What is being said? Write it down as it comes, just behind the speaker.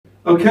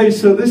Okay,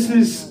 so this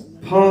is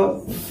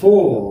part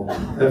 4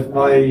 of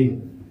my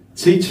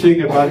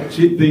teaching about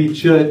the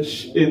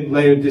church in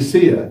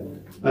Laodicea.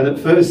 And at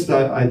first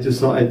I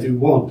just thought I'd do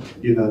 1,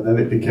 then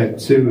it became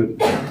 2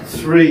 and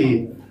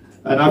 3.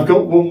 And I've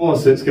got 1 more,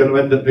 so it's going to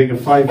end up being a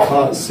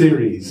 5-part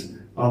series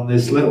on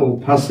this little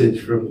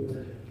passage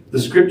from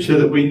the scripture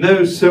that we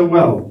know so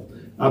well.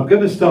 I'm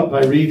going to start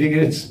by reading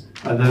it,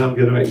 and then I'm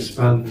going to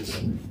expand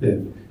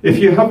it. If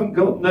you haven't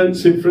got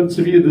notes in front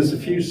of you, there's a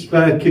few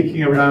spare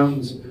kicking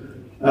around.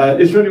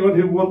 Is there anyone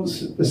who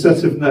wants a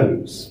set of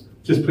notes?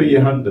 Just put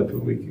your hand up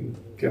and we can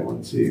get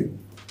one to you.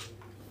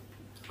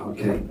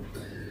 Okay.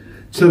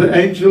 So the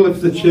angel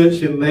of the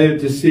church in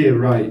Laodicea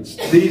writes,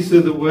 "These are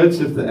the words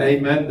of the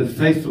Amen, the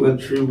faithful and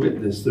true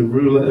witness, the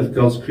ruler of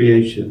God's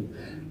creation.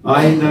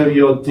 I know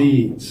your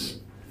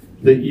deeds,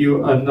 that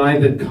you are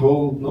neither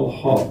cold nor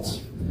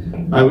hot.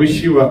 I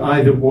wish you were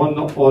either one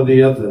or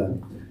the other.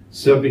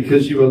 So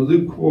because you are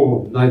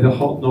lukewarm, neither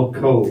hot nor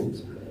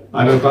cold,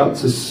 I'm about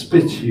to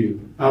spit you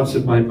out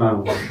of my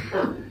mouth.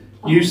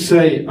 You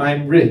say,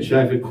 I'm rich,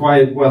 I've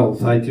acquired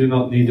wealth, I do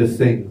not need a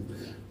thing.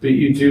 But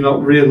you do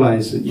not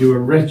realize that you are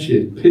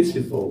wretched,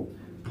 pitiful,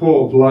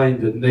 poor,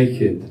 blind, and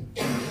naked.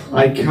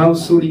 I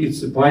counsel you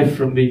to buy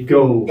from me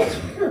gold,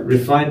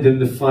 refined in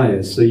the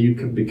fire, so you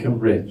can become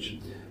rich,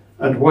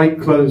 and white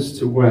clothes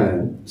to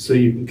wear, so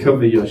you can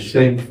cover your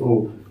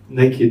shameful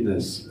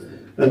nakedness,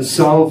 and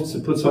salve to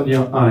put on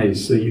your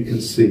eyes, so you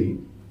can see.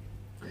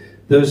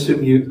 Those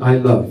whom I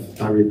love,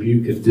 I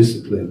rebuke and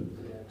discipline,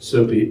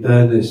 so be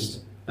earnest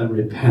and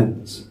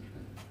repent."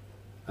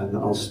 And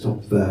I'll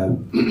stop there.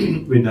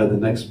 We know the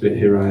next bit.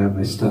 Here I am,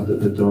 I stand at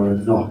the door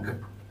and knock.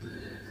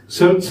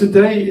 So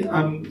today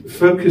I'm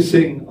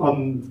focusing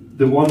on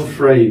the one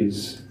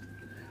phrase,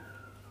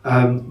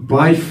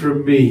 buy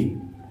from me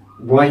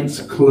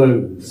white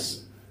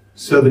clothes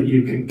so that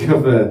you can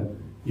cover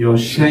your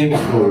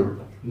shameful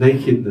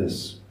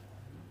nakedness.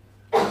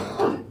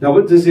 Now,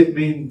 what does it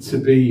mean to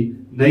be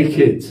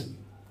naked?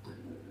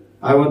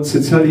 I want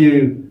to tell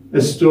you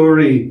a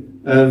story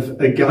of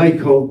a guy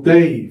called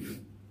Dave.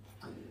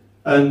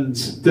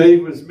 And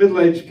Dave was a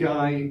middle-aged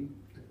guy.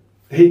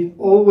 He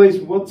always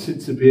wanted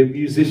to be a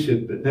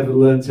musician, but never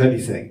learnt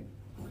anything.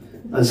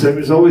 And so he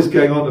was always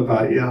going on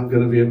about, I'm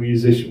going to be a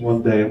musician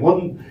one day. And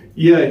one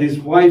year, his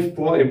wife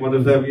bought him one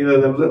of them,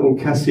 them little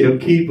Casio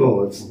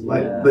keyboards,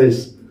 like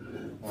this,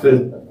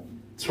 for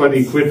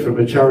 20 quid from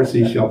a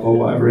charity shop or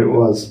whatever it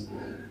was.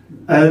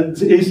 And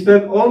he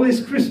spent all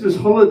his Christmas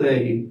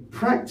holiday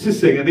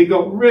practicing, and he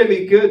got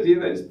really good,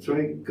 it's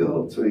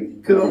twinkle,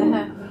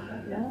 twinkle.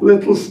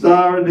 Little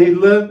star, and he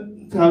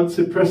learned how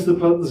to press the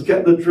buttons,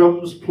 get the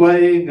drums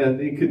playing, and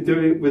he could do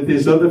it with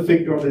his other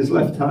finger on his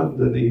left hand,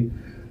 and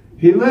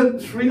he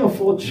learned 3 or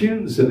 4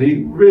 tunes, and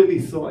he really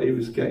thought he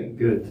was getting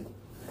good.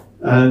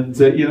 And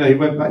he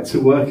went back to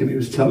work, and he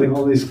was telling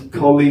all his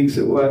colleagues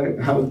at work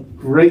how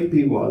great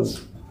he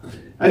was.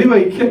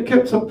 Anyway, he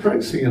kept on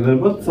practicing, and a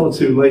month or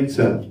 2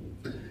 later,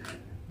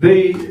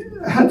 they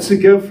had to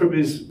go from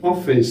his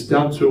office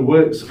down to a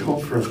works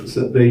conference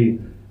at the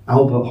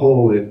Albert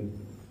Hall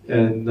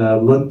in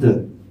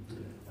London.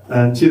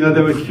 And they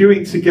were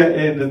queuing to get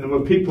in, and there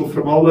were people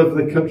from all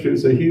over the country. It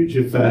was a huge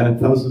affair,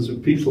 thousands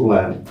of people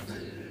there.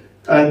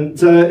 And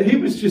he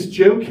was just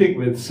joking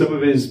with some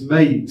of his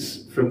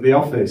mates from the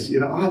office.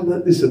 I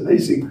learned this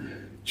amazing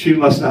tune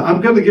last night.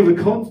 I'm going to give a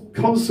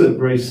concert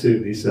very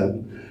soon, he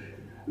said.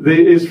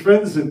 His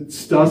friends had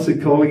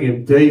started calling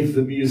him Dave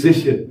the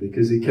musician,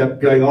 because he kept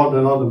going on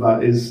and on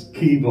about his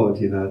keyboard,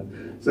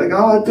 It's like,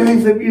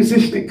 Dave the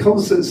musician in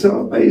concert,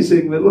 so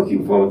amazing, we're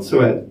looking forward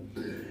to it.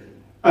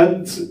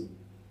 And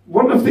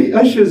one of the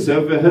ushers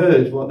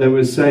overheard what they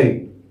were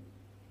saying.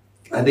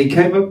 And he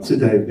came up to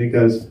Dave and he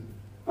goes,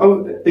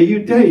 "Oh, are you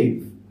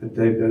Dave?" And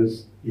Dave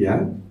goes,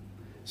 "Yeah."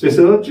 So he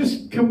said,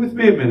 "Just come with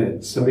me a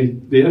minute." So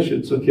the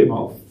usher took him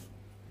off.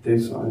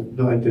 Dave said, "I have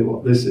no idea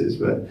what this is,"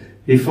 but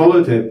he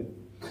followed him.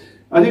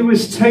 And he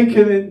was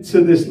taken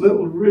into this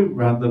little room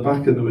round the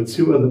back, and there were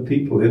 2 other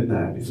people in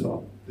there. And he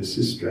thought, this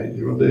is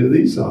strange, I wonder who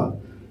these are.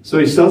 So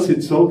he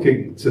started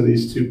talking to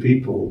these 2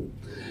 people.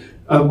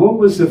 And one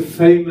was a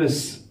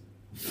famous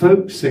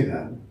folk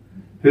singer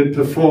who'd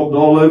performed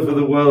all over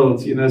the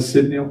world,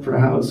 Sydney Opera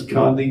House,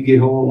 Carnegie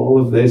Hall,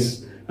 all of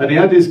this. And he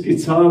had his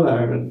guitar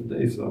there, and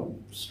he thought,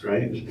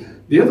 strange.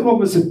 The other one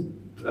was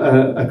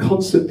a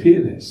concert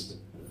pianist.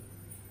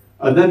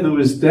 And then there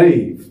was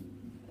Dave.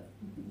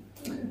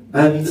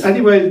 And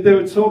anyway, they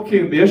were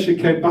talking, and the usher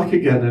came back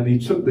again, and he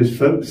took this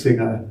folk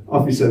singer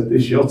off. He said,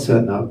 "It's your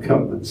turn now,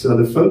 come." And so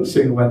the folk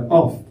singer went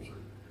off.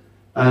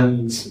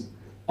 And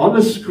on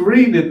a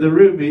screen in the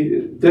room,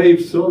 Dave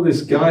saw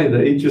this guy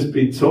that he'd just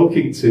been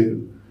talking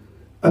to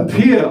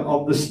appear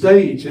on the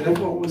stage, and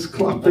everyone was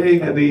clapping,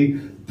 and he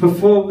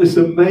performed this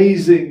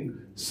amazing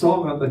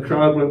song, and the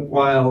crowd went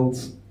wild.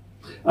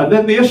 And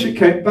then the usher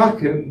came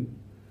back, and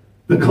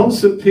the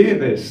concert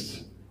pianist,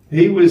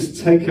 he was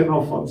taken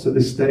off onto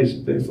the stage,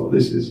 and they thought,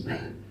 this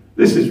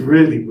is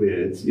really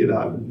weird.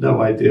 I have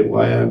no idea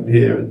why I'm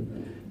here. And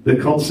the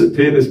concert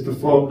pianist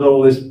performed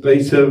all this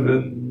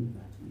Beethoven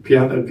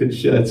piano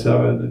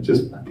concerto, and it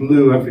just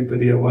blew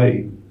everybody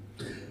away.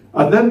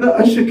 And then the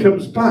usher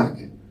comes back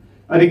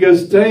and he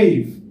goes,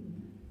 Dave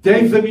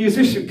the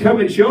musician,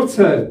 come, it's your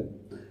turn.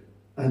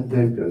 And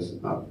Dave goes,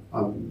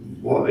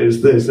 what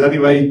is this?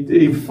 Anyway,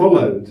 he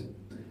followed.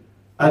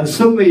 And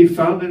suddenly he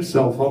found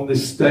himself on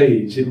this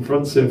stage in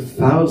front of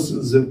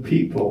thousands of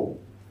people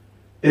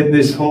in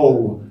this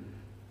hall.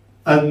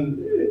 And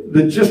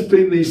there'd just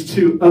been these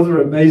two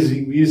other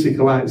amazing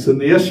musical acts,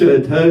 and the usher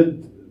had heard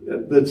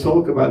the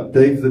talk about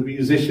Dave the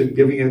musician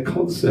giving a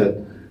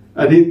concert,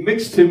 and he'd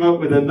mixed him up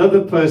with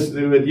another person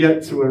who had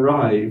yet to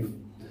arrive.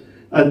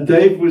 And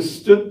Dave was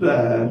stood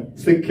there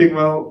thinking,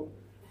 well,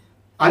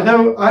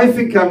 I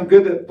think I'm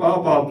good at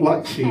Bar Bar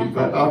Black Sheep,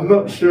 but I'm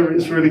not sure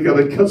it's really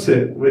going to cut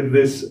it with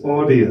this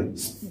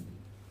audience.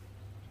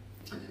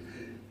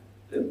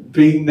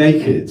 Being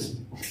naked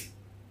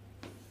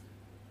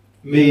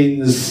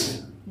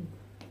means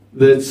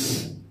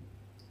that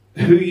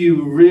who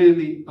you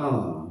really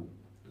are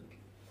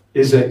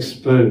is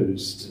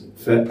exposed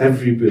for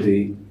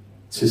everybody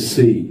to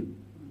see.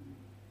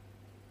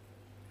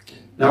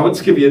 Now I want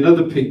to give you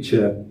another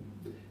picture.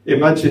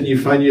 Imagine you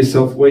find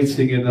yourself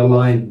waiting in a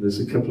line.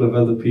 There's a couple of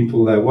other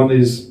people there. One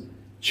is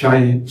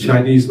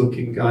Chinese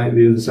looking guy,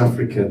 the other's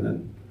African.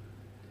 And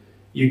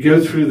you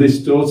go through this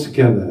door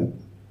together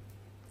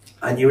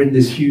and you're in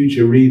this huge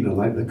arena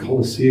like the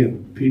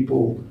Colosseum.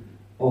 People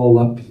all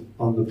up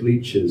on the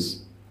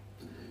bleachers.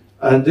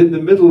 And in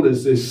the middle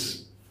is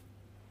this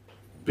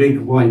big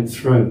white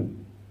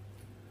throne.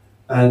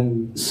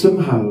 And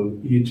somehow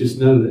you just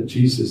know that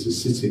Jesus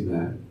is sitting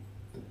there.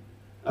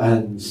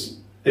 And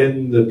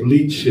in the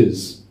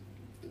bleachers,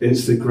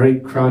 it's the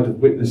great crowd of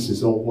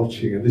witnesses all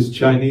watching. And this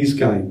Chinese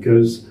guy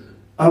goes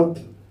up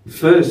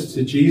first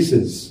to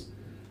Jesus.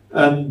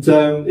 And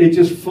he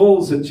just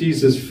falls at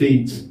Jesus'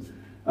 feet.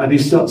 And he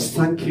starts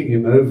thanking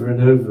him over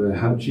and over,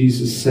 how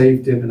Jesus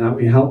saved him and how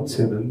he helped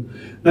him.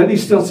 And then he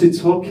started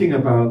talking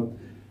about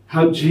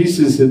how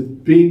Jesus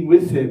had been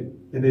with him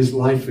in his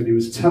life, and he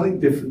was telling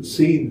different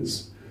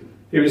scenes.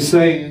 He was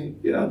saying,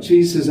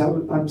 Jesus,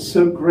 I'm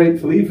so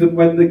grateful. Even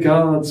when the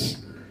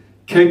guards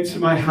came to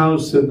my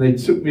house and they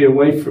took me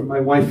away from my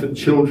wife and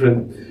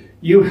children,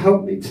 you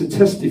helped me to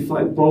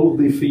testify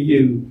boldly for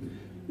you.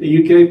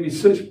 You gave me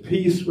such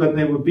peace when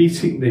they were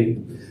beating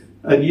me.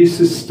 And you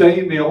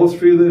sustained me all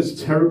through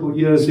those terrible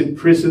years in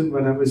prison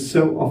when I was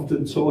so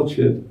often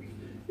tortured,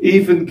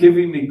 even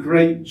giving me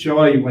great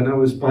joy when I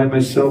was by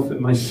myself in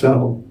my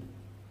cell.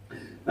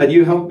 And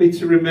you helped me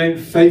to remain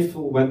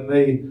faithful when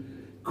they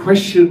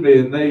questioned me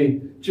and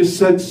they just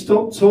said,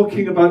 stop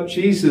talking about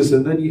Jesus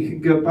and then you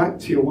can go back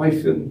to your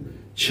wife and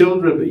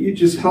children. But you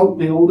just helped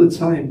me all the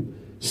time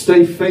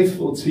stay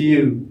faithful to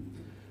you.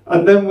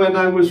 And then when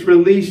I was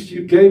released,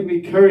 you gave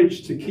me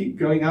courage to keep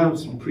going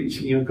out and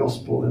preaching your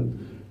gospel.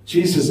 And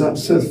Jesus, I'm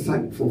so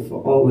thankful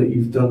for all that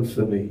you've done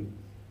for me.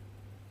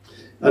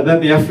 And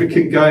then the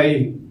African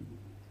guy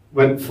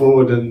went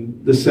forward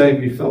and the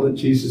same, he fell at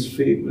Jesus'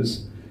 feet and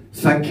was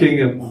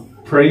thanking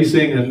and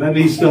praising. And then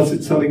he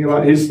started telling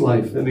about his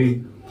life. And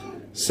he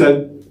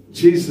said,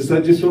 Jesus, I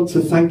just want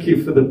to thank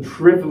you for the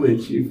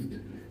privilege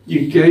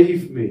you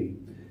gave me.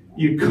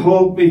 You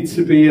called me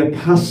to be a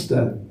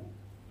pastor.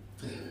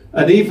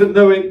 And even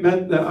though it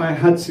meant that I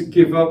had to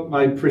give up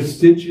my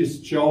prestigious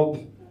job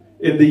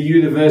in the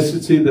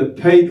university that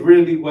paid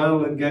really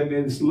well and gave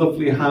me this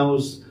lovely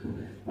house,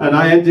 and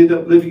I ended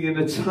up living in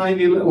a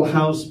tiny little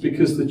house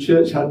because the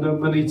church had no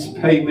money to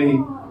pay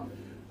me.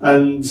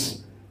 And,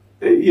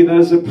 you know,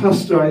 as a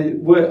pastor, I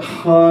worked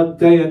hard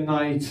day and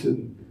night,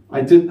 and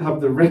I didn't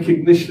have the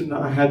recognition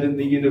that I had in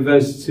the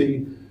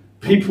university.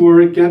 People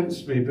were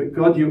against me, but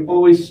God, you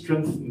always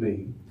strengthened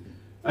me.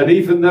 And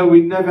even though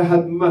we never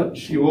had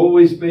much, you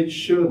always made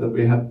sure that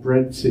we had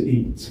bread to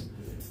eat.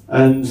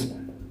 And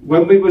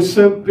when we were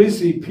so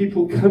busy,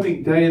 people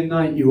coming day and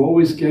night, you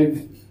always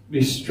gave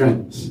me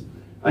strength.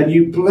 And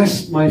you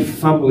blessed my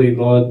family,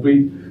 Lord.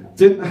 We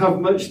didn't have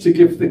much to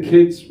give the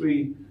kids.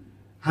 We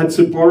had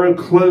to borrow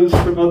clothes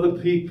from other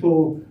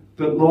people.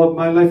 But Lord,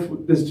 my life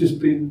has just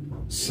been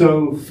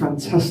so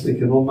fantastic,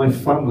 and all my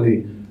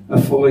family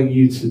are following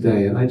you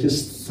today. And I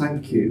just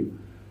thank you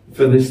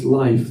for this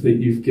life that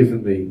you've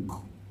given me.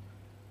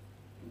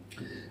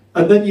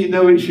 And then you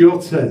know it's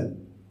your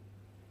turn.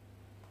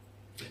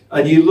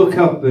 And you look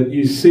up and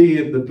you see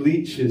in the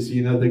bleachers,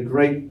 you know, the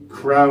great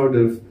crowd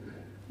of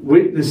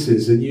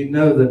witnesses, and you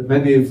know that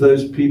many of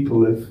those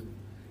people have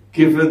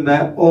given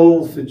their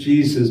all for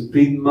Jesus,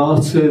 been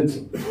martyred,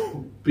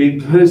 been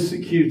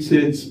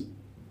persecuted,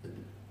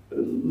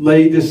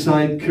 laid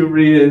aside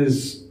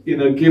careers, you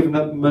know, given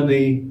up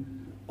money,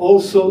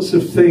 all sorts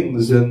of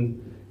things.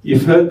 And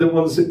you've heard the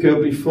ones that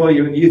go before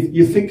you, and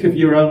you think of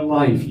your own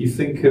life. You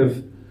think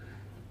of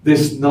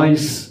this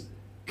nice,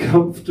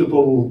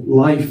 comfortable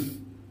life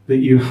that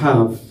you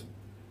have.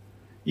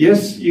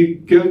 Yes, you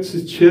go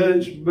to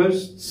church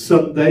most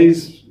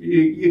Sundays.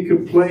 You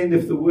complain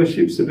if the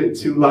worship's a bit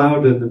too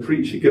loud and the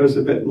preacher goes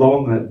a bit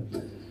long.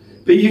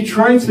 But you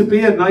try to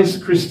be a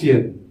nice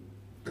Christian.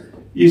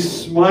 You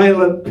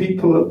smile at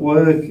people at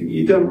work.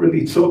 You don't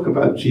really talk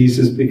about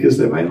Jesus because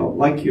they might not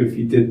like you if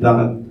you did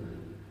that.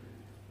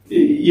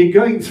 You're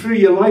going through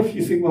your life,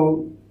 you think,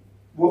 well,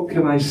 what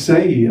can I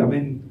say? I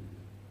mean,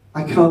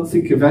 I can't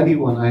think of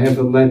anyone I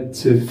ever led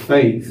to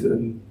faith,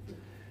 and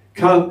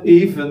can't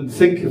even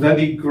think of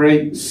any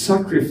great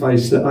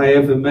sacrifice that I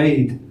ever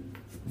made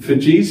for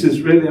Jesus.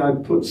 Really, I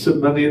put some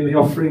money in the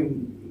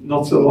offering,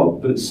 not a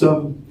lot, but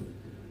some.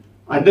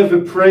 I never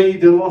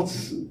prayed a lot,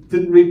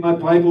 didn't read my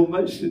Bible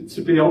much.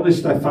 To be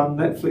honest, I found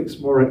Netflix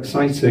more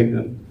exciting.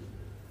 And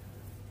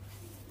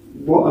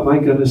what am I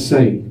going to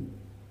say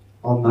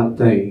on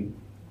that day?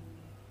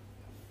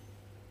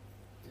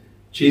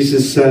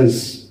 Jesus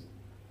says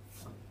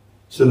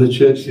to the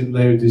church in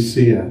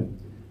Laodicea,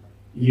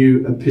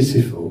 you are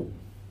pitiful,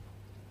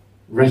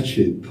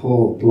 wretched,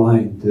 poor,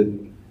 blind,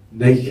 and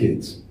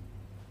naked.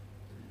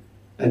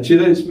 And do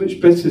you know, it's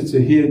much better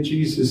to hear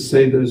Jesus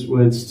say those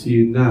words to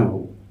you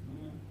now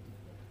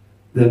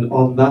than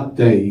on that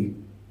day,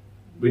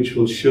 which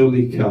will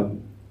surely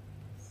come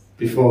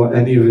before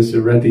any of us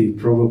are ready,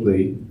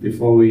 probably,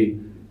 before we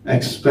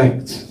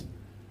expect.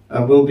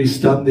 And we'll be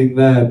standing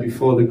there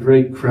before the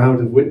great crowd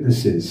of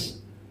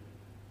witnesses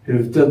who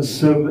have done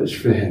so much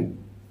for him.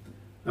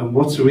 And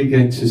what are we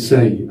going to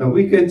say? Are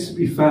we going to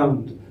be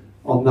found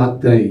on that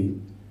day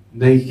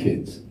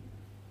naked?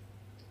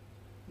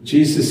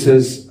 Jesus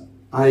says,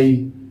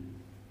 I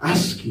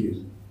ask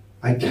you,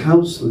 I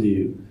counsel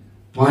you,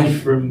 buy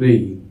from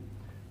me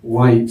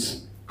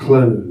white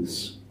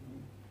clothes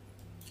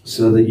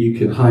so that you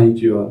can hide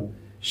your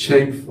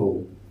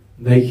shameful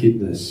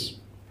nakedness.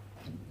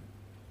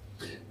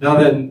 Now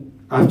then,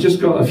 I've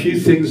just got a few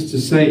things to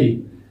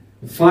say.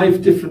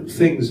 5 different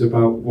things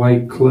about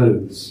white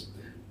clothes.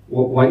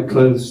 What white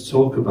clothes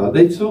talk about.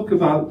 They talk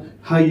about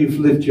how you've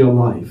lived your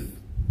life.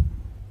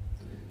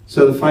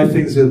 So the 5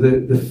 things are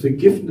the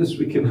forgiveness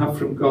we can have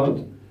from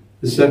God.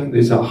 The second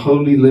is our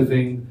holy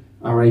living,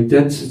 our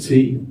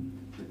identity.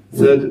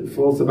 Third and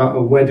fourth about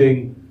a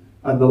wedding.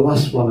 And the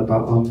last one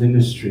about our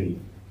ministry.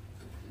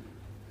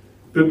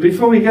 But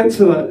before we get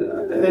to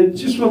that, I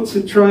just want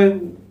to try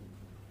and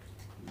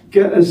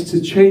get us to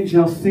change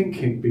our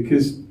thinking,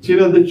 because, do you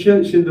know, the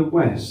church in the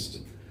West,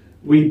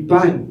 we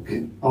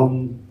bank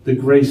on the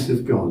grace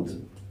of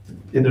God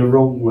in a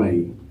wrong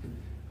way.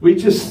 We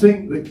just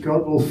think that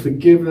God will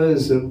forgive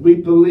us, and we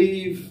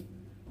believe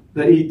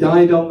that he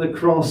died on the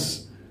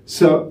cross,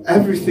 so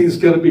everything's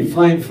going to be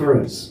fine for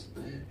us.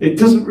 It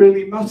doesn't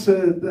really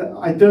matter that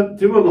I don't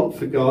do a lot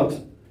for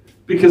God,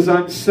 because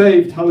I'm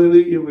saved.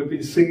 Hallelujah, we've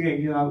been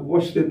singing, you know, I'm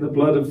washed in the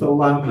blood of the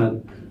Lamb,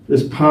 and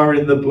there's power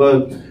in the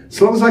blood.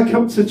 As long as I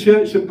come to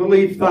church and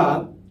believe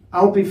that,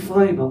 I'll be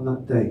fine on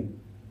that day.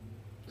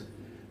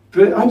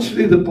 But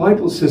actually the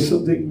Bible says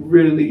something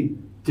really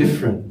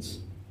different.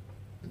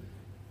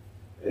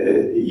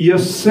 You're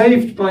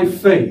saved by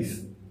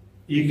faith.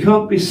 You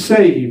can't be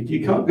saved,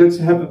 you can't go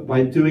to heaven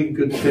by doing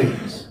good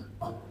things.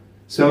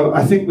 So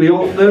I think we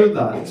all know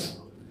that.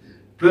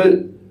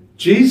 But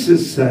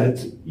Jesus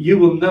said, you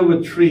will know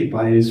a tree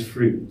by his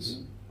fruit.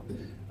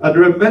 And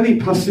there are many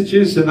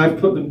passages, and I've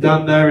put them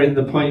down there in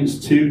the points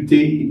 2,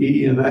 D,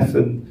 E, and F,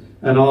 and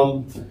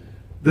on,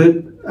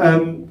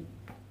 that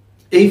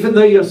even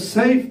though you're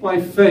saved by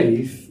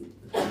faith,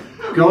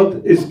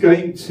 God is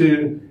going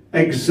to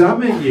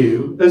examine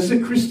you as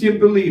a Christian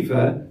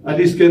believer, and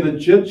he's going to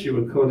judge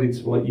you according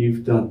to what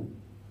you've done.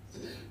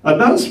 And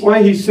that's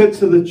why he said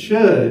to the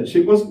church,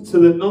 it wasn't to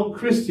the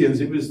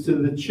non-Christians, it was to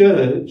the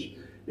church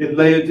in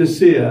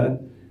Laodicea,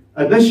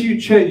 unless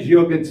you change,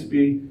 you're going to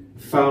be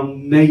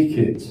found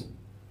naked.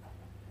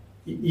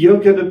 You're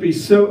going to be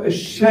so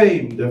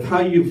ashamed of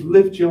how you've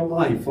lived your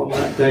life on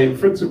that day in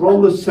front of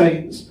all the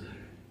saints.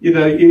 You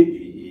know,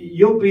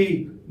 you'll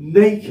be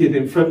naked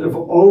in front of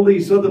all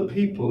these other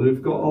people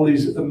who've got all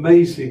these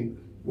amazing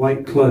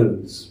white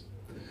clothes.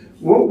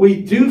 What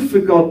we do for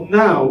God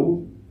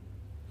now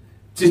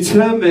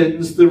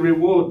determines the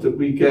reward that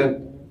we get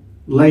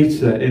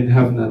later in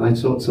heaven. And I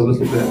talked a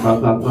little bit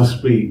about that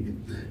last week.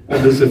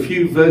 And there's a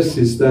few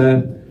verses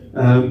there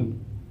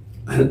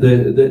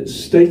that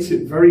states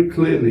it very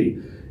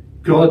clearly.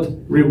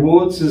 God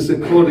rewards us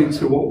according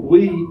to what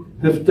we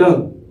have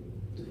done.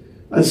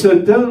 And so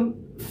don't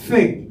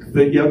think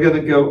that you're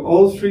going to go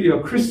all through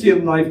your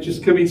Christian life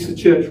just coming to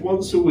church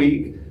once a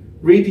week,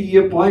 reading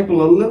your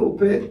Bible a little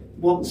bit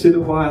once in a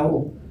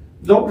while,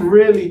 not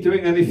really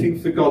doing anything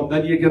for God.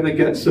 Then you're going to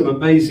get some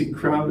amazing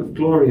crown of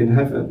glory in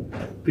heaven,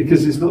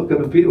 because it's not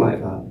going to be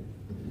like that.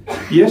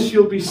 Yes,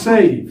 you'll be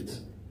saved.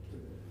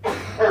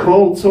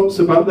 Paul talks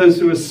about those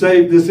who are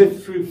saved as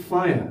if through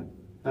fire,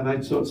 and I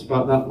talked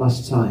about that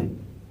last time.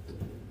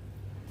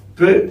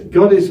 But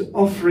God is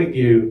offering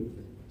you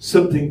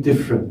something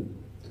different,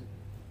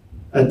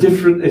 a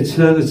different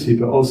eternity,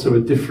 but also a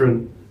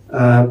different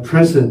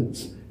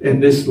present in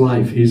this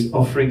life. He's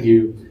offering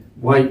you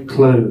white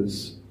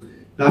clothes.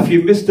 Now, if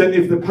you missed any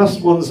of the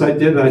past ones I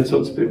did, I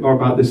talked a bit more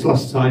about this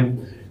last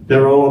time.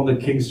 They're all on the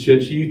King's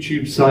Church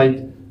YouTube site,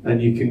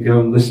 and you can go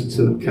and listen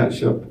to them,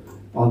 catch up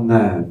on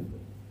there.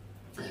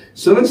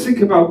 So let's think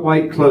about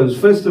white clothes.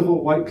 First of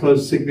all, white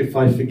clothes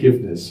signify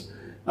forgiveness.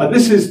 And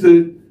this is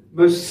the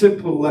most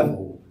simple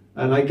level.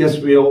 And I guess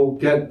we all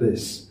get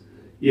this.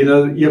 You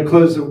know, your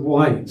clothes are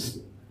white.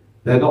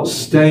 They're not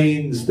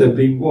stains. They've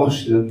been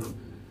washed. And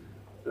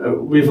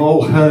we've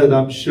all heard,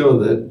 I'm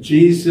sure, that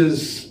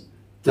Jesus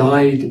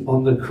died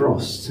on the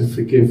cross to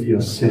forgive your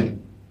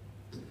sin.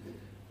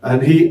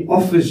 And he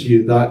offers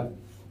you that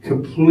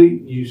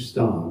complete new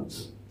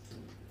start.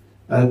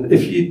 And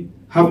if you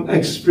haven't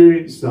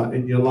experienced that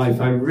in your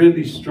life, I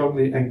really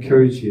strongly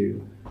encourage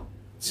you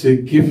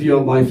to give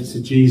your life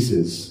to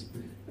Jesus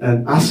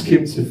and ask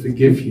him to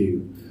forgive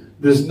you.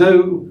 There's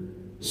no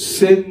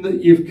sin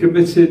that you've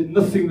committed,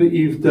 nothing that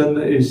you've done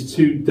that is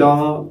too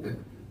dark,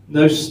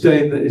 no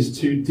stain that is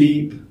too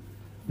deep,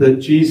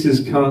 that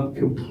Jesus can't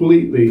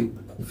completely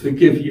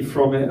forgive you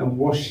from it and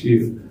wash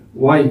you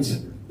white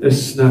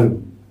as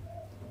snow.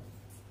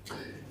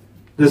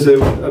 There's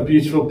a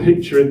beautiful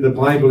picture in the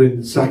Bible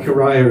in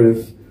Zechariah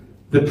of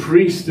the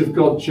priest of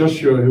God,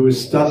 Joshua, who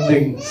was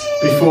standing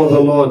before the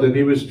Lord, and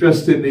he was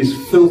dressed in these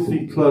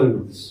filthy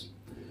clothes.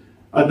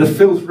 And the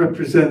filth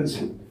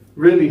represents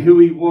really who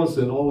he was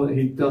and all that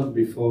he'd done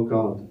before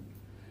God.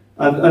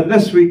 And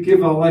unless we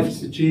give our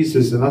life to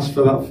Jesus and ask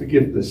for that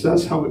forgiveness,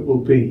 that's how it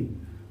will be.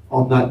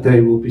 On that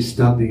day, we'll be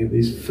standing in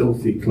these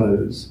filthy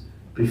clothes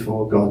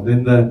before God.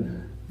 In the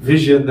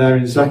vision there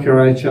in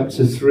Zechariah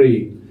chapter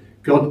 3,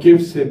 God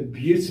gives him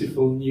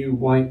beautiful new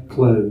white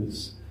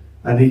clothes,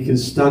 and he can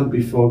stand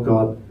before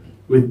God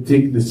with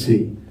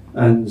dignity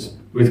and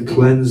with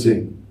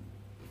cleansing.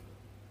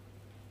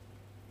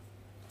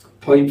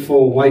 Point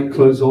 4, white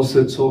clothes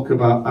also talk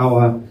about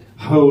our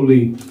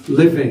holy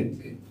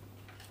living.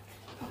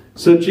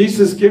 So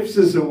Jesus gives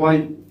us a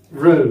white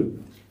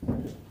robe,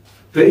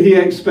 but he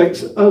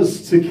expects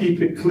us to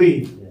keep it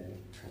clean.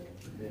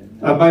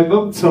 And my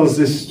mum tells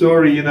this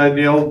story, you know, in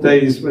the old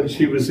days when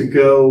she was a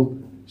girl.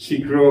 She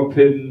grew up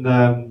in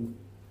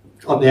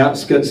on the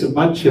outskirts of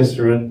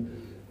Manchester, and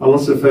a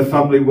lot of her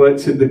family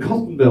worked in the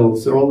cotton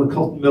mills. There are all the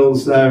cotton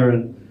mills there,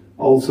 and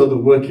also the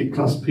working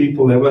class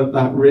people. They weren't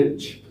that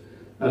rich,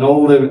 and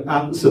all the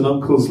aunts and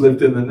uncles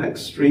lived in the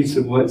next street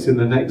and worked in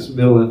the next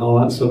mill and all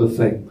that sort of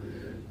thing.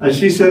 And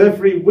she said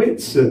every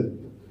Whitsun,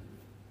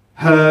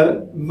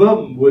 her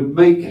mum would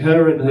make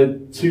her and her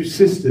two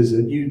sisters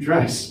a new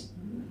dress.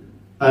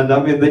 And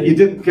I mean, that you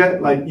didn't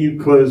get like new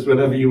clothes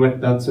whenever you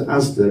went down to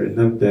Asda in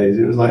those days.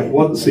 It was like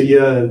once a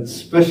year,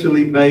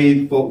 specially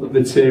made, bought the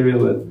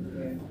material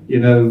and, you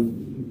know,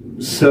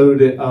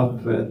 sewed it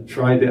up and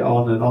tried it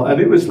on and all.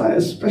 And it was like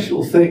a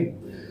special thing.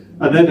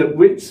 And then at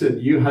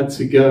Whitsun, you had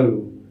to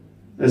go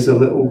as a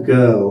little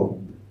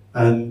girl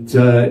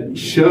and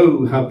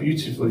show how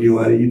beautiful you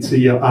were to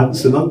your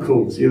aunts and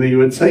uncles. You know, you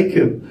were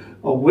taken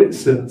on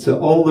Whitsun to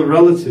all the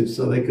relatives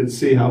so they could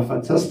see how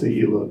fantastic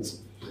you looked.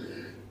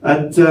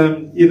 And,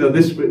 you know,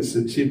 this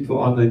Whitsun, she'd put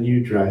on a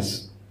new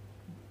dress.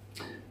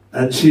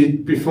 And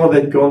before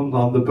they'd gone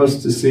on the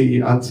bus to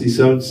see Auntie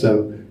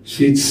so-and-so,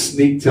 she'd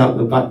sneaked out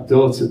the back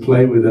door to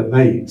play with her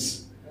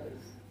mates.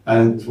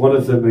 And one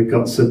of them had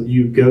got some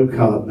new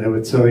go-kart, and they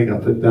were towing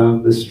up and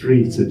down the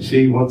street, and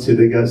she wanted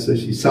to go, so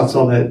she sat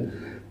on it,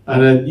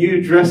 and her new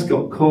dress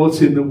got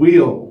caught in the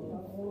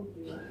wheel.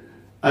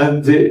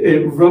 And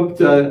it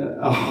rubbed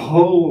a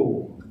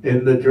hole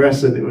in the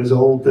dress, and it was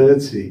all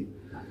dirty.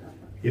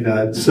 You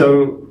know,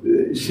 so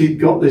she'd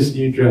got this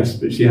new dress,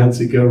 but she had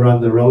to go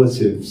around the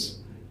relatives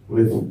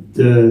with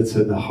dirt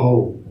and a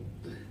hole.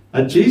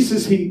 And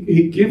Jesus,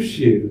 he gives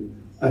you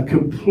a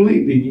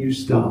completely new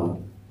start.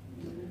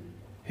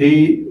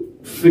 He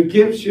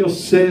forgives your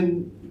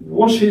sin,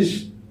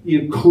 washes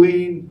you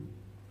clean.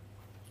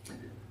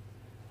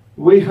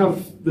 We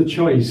have the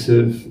choice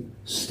of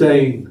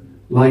staying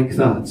like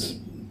that.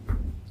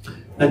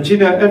 And you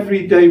know,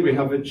 every day we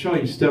have a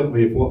choice, don't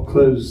we, of what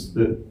clothes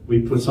that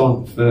we put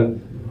on. For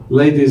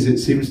ladies, it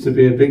seems to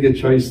be a bigger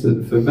choice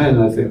than for men.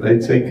 I think they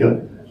take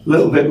a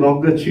little bit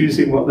longer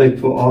choosing what they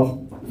put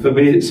on. For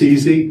me, it's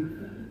easy.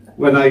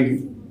 When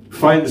I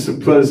find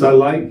some clothes I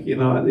like, you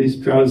know, like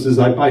these trousers,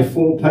 I buy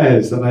 4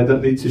 pairs and I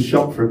don't need to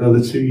shop for another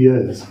 2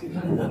 years.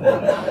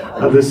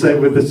 And the same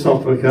with the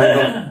top. Okay,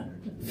 I've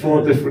got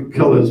 4 different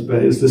colours,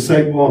 but it's the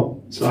same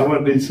one. So I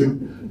won't need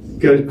to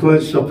go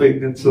clothes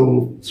shopping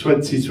until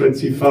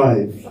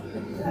 2025.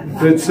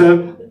 But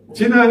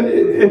do you know,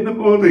 in the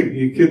morning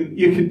you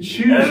can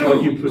choose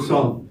what you put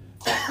on.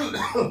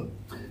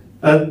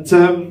 And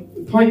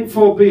point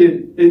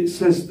 4b, it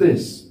says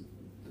this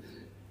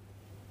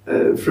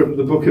from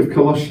the book of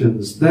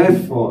Colossians: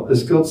 therefore,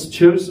 as God's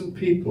chosen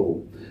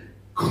people,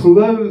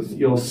 clothe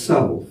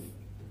yourself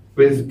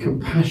with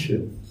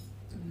compassion,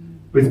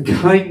 with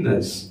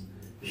kindness,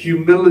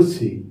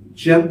 humility,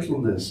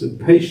 gentleness, and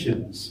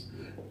patience.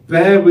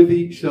 Bear with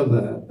each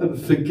other and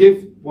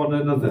forgive one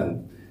another.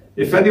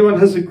 If anyone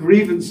has a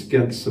grievance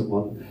against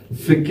someone,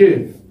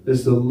 forgive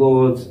as the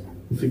Lord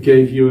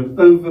forgave you. And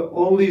over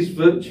all these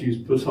virtues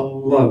put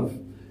on love,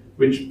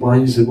 which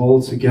binds them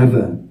all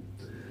together.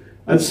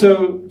 And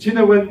so, do you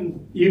know,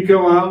 when you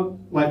go out,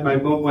 like my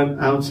mum went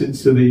out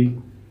into the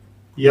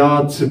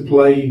yard to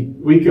play.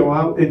 We go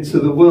out into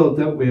the world,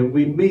 don't we? And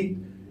we meet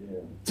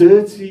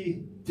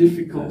dirty,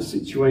 difficult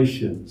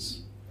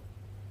situations.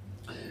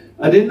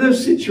 And in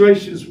those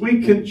situations,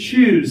 we can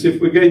choose if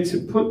we're going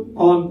to put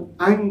on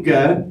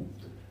anger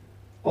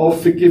or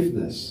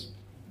forgiveness.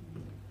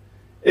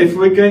 If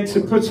we're going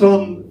to put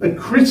on a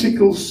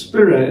critical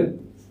spirit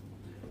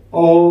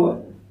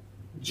or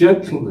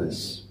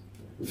gentleness,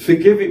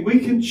 forgiving. We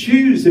can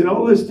choose in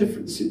all those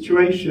different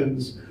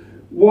situations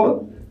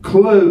what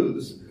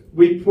clothes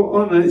we put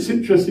on. And it's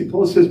interesting,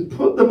 Paul says,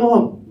 put them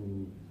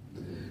on.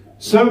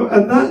 So,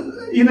 and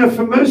that, you know,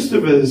 for most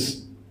of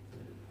us,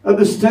 at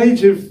the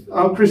stage of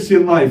our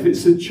Christian life,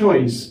 it's a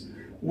choice.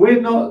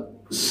 We're not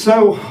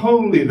so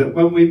holy that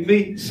when we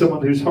meet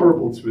someone who's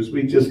horrible to us,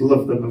 we just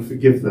love them and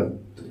forgive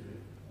them.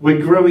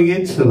 We're growing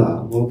into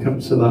that. We'll come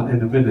to that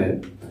in a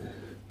minute.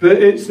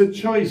 But it's a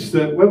choice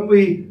that when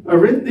we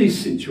are in these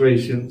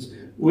situations,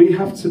 we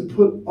have to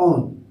put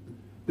on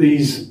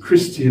these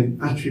Christian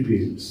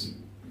attributes.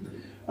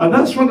 And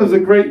that's one of the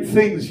great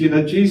things, you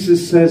know,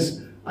 Jesus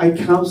says, I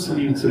counsel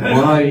you to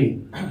buy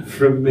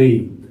from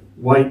me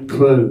white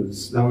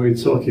clothes. Now, we were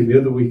talking the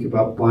other week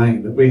about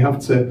buying, that we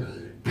have to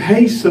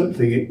pay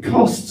something. It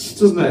costs,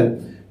 doesn't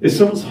it? If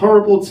someone's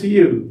horrible to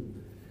you,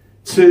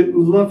 to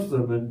love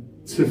them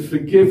and to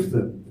forgive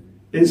them,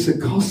 it's a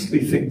costly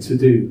thing to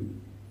do.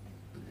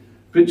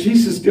 But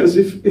Jesus goes,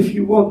 if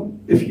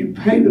you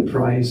pay the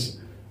price,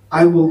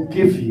 I will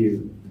give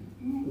you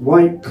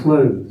white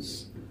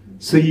clothes.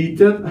 So you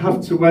don't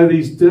have to wear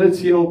these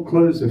dirty old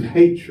clothes of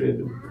hatred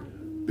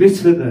and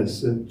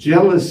bitterness and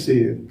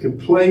jealousy and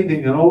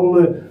complaining and all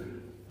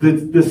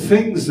the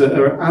things that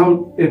are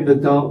out in the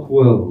dark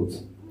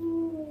world.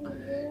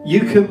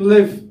 You can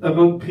live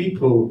among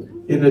people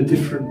in a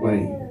different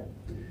way.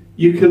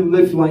 You can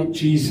live like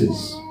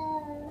Jesus.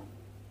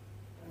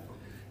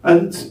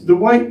 And the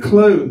white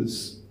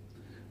clothes,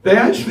 they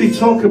actually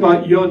talk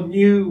about your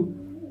new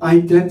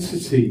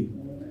identity.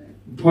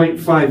 Point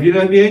 5, you know,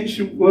 in the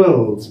ancient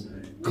world,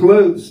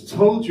 clothes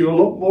told you a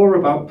lot more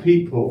about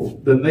people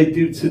than they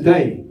do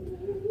today.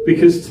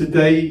 Because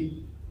today,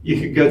 you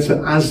can go to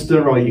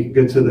Asda or you can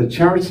go to the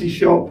charity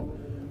shop,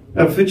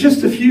 and for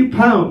just a few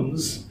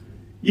pounds,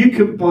 you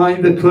can buy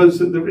the clothes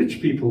that the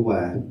rich people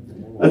wear.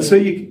 And so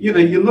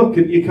you look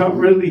and you can't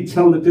really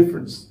tell the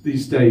difference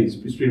these days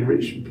between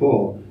rich and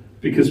poor,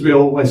 because we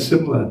all wear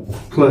similar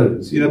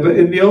clothes. You know, but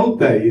in the old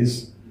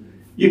days,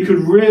 you could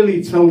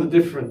really tell the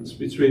difference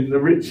between the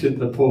rich and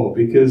the poor,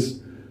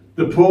 because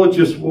the poor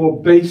just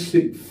wore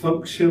basic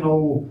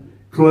functional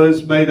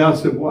clothes made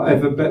out of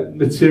whatever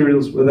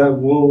materials were there,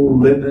 wool,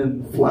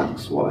 linen,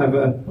 flax,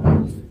 whatever.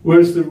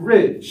 Whereas the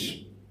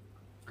rich,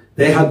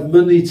 they had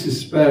money to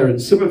spare. And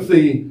some of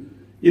the,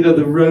 you know,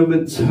 the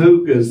Roman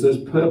togas, those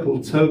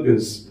purple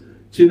togas,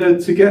 do you know,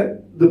 to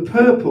get the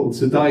purple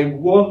to dye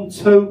one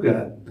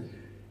toga,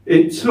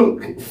 it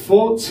took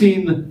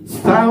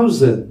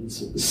 14,000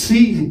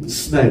 sea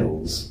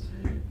snails,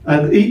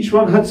 and each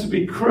one had to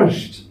be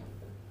crushed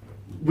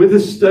with a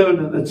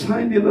stone, and a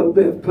tiny little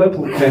bit of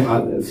purple came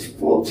out. There's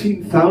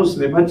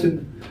 14,000.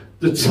 Imagine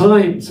the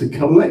time to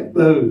collect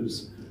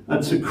those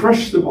and to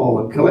crush them all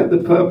and collect the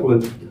purple,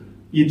 and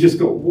you just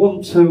got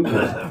one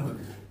toga.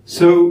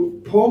 So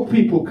poor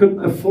people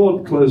couldn't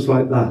afford clothes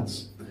like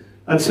that.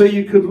 And so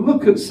you could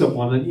look at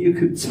someone and you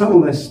could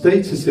tell their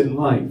status in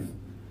life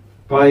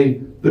by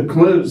the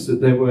clothes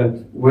that they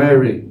were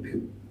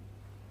wearing.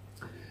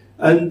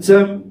 And,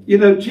 you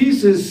know,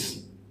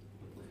 Jesus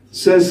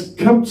says,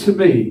 come to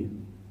me,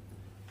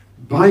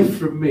 buy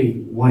from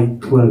me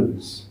white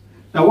clothes.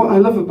 Now, what I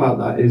love about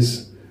that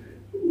is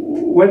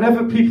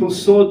whenever people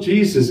saw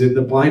Jesus in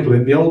the Bible,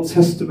 in the Old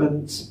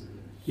Testament,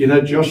 you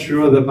know,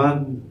 Joshua, the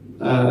man,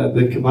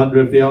 the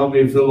commander of the army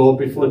of the Lord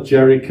before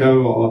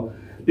Jericho, or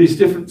these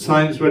different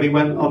times when he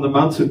went on the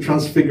Mount of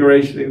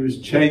Transfiguration, he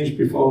was changed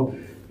before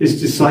his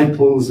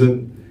disciples,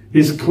 and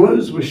his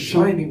clothes were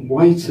shining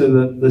whiter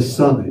than the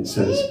sun, it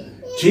says.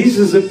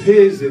 Jesus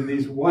appears in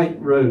these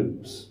white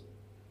robes.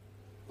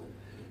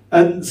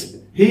 And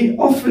he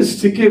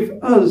offers to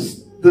give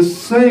us the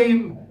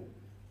same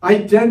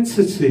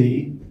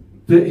identity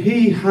that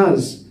he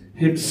has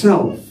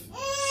himself.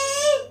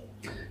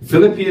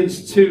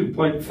 Philippians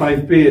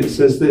 2.5b, it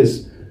says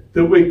this,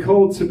 that we're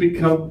called to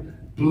become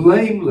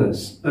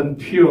blameless and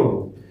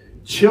pure,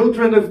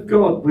 children of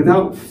God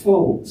without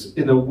fault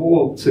in a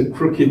warped and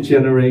crooked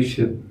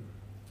generation,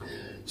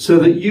 so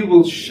that you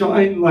will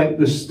shine like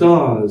the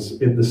stars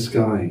in the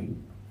sky.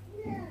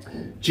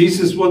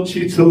 Jesus wants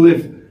you to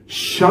live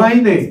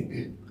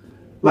shining,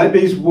 like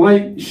these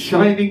white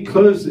shining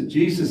clothes that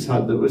Jesus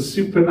had that were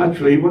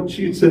supernatural. He wants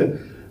you to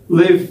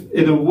live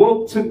in a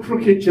warped and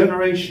crooked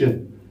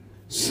generation,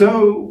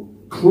 so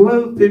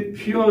clothed in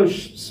pure,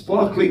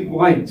 sparkling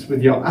white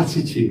with your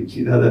attitude,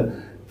 you know, that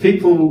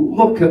people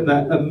look and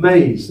they're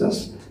amazed.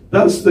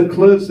 That's the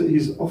clothes that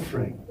he's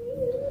offering.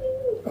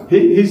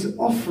 He's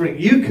offering,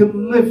 you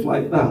can live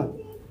like that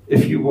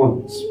if you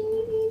want.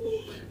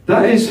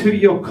 That is who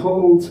you're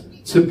called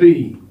to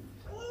be.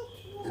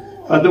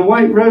 And the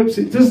white robes,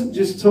 it doesn't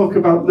just talk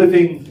about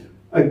living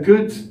a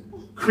good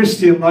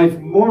Christian life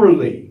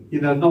morally, you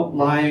know, not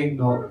lying,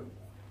 not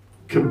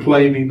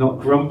complaining, not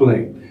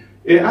grumbling.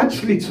 It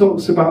actually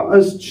talks about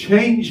us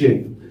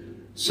changing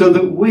so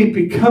that we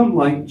become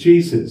like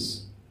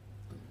Jesus.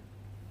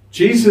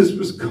 Jesus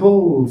was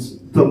called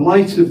the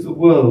light of the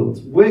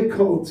world. We're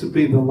called to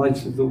be the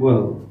light of the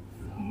world.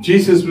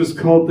 Jesus was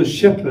called the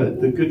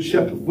shepherd, the good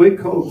shepherd. We're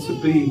called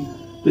to be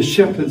the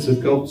shepherds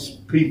of God's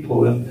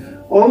people.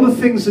 And all the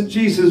things that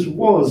Jesus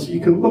was, you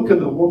can look at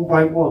them one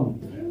by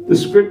one. The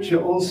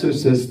scripture also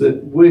says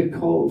that we're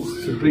called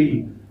to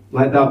be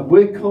like that.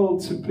 We're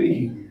called to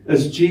be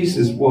as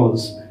Jesus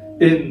was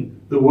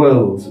in the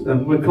world.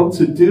 And we're called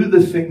to do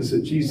the things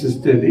that Jesus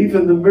did,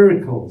 even the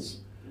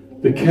miracles,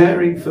 the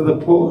caring for the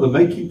poor, the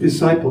making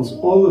disciples,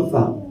 all of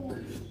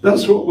that.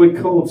 That's what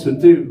we're called to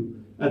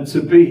do and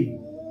to be.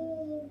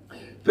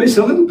 But it's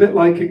a little bit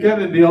like,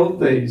 again, in the old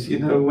days, you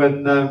know,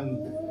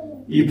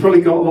 when you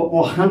probably got a lot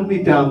more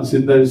hand-me-downs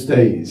in those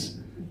days.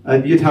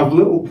 And you'd have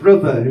little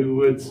brother who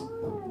would,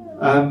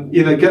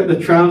 you know, get the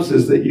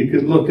trousers that you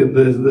could look at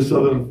the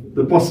sort of,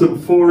 the bottom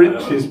 4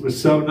 inches were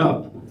sewn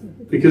up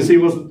because he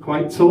wasn't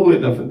quite tall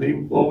enough, and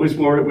he always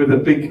wore it with a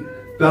big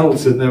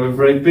belt, and they were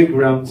very big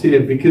round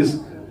here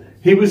because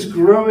he was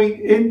growing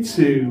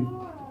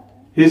into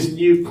his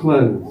new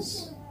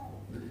clothes.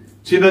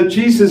 Do you know,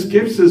 Jesus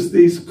gives us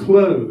these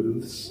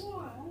clothes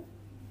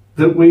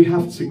that we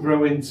have to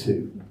grow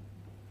into.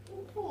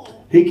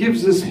 He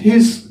gives us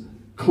his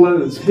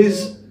clothes,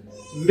 his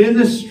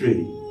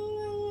ministry.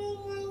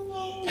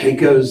 He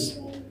goes,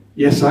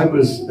 yes, I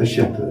was a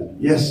shepherd.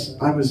 Yes,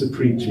 I was a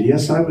preacher.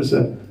 Yes, I was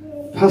a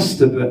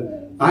pastor,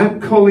 but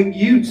I'm calling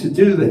you to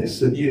do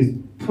this. And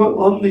you put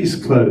on these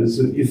clothes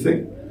and you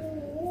think,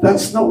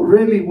 that's not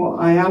really what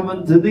I am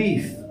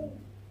underneath.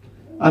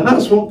 And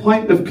that's one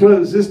point of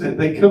clothes, isn't it?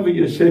 They cover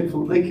your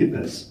shameful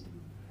nakedness.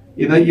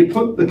 You know, you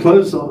put the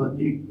clothes on and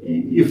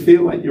you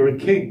feel like you're a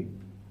king.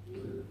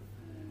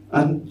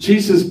 And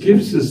Jesus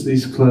gives us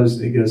these clothes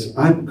and he goes,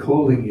 I'm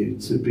calling you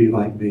to be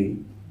like me.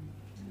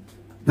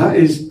 That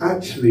is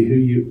actually who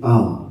you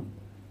are.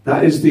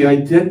 That is the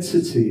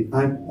identity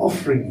I'm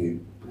offering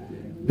you.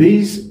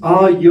 These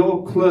are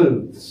your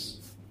clothes.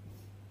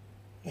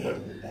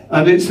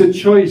 And it's a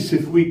choice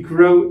if we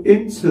grow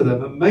into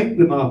them and make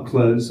them our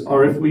clothes,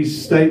 or if we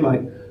stay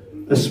like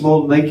a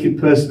small naked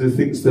person who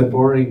thinks they're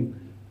borrowing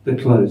the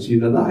clothes.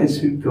 You know, that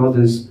is who God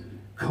has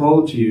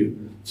called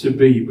you to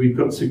be. We've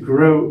got to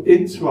grow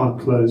into our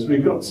clothes.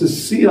 We've got to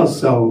see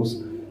ourselves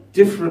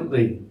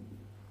differently.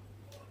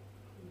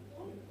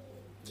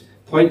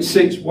 Point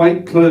 6,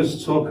 white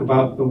clothes talk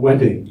about the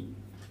wedding.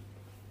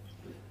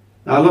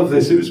 Now, I love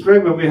this. It was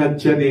great when we had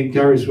Jenny and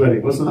Gary's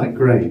wedding. Wasn't that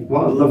great?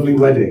 What a lovely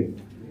wedding.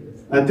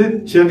 And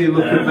didn't Jenny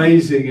look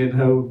amazing in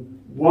her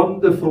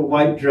wonderful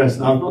white dress?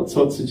 Now, I've not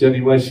talked to Jenny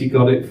where she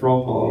got it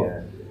from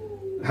or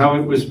how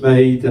it was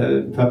made.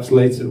 Perhaps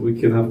later we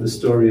can have the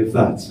story of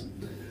that.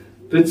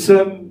 But,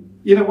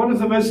 you know, one of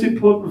the most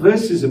important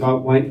verses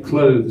about white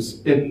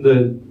clothes in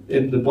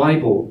the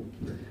Bible,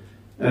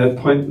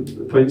 point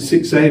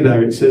 6a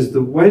there, it says,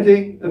 the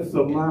wedding of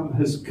the Lamb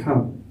has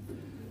come,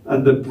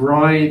 and the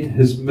bride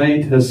has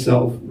made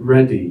herself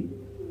ready.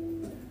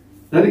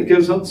 Then it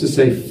goes on to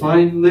say,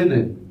 fine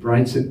linen,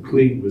 bright and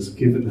clean, was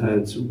given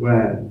her to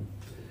wear.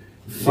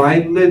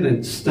 Fine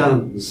linen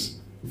stands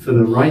for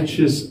the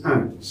righteous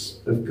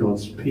acts of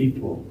God's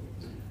people.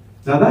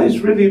 Now that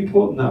is really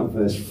important, that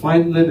verse.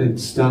 Fine linen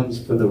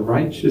stands for the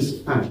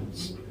righteous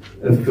acts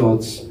of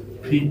God's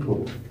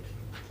people.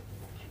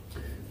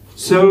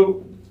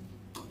 So,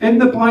 in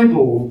the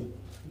Bible,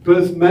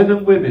 both men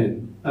and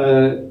women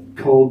are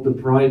called the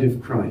bride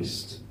of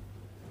Christ.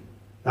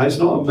 Now, it's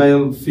not a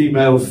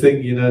male-female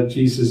thing, you know,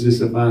 Jesus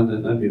is a man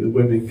and only the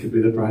women can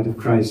be the bride of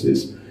Christ.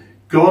 It's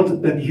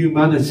God and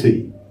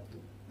humanity.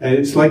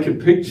 It's like a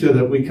picture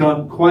that we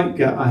can't quite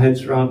get our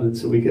heads around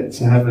until we get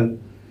to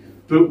heaven.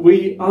 But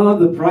we are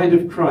the bride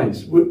of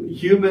Christ.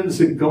 Humans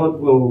and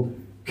God will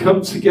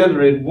come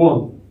together in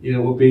one. You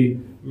know, we'll be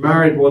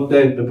married one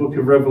day. And the book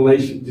of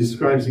Revelation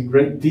describes in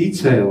great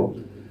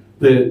detail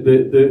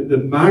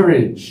the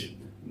marriage.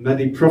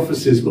 Many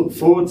prophecies look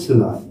forward to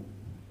that.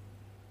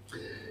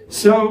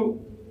 So,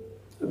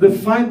 the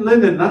fine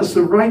linen, that's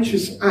the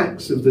righteous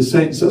acts of the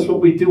saints. That's what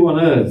we do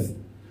on earth.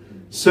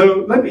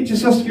 So, let me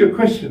just ask you a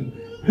question.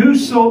 Who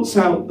sorts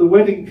out the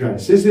wedding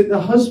dress? Is it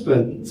the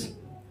husband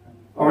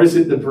or is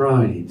it the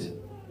bride?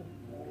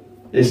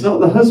 It's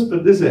not the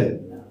husband, is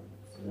it?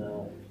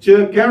 No. Do you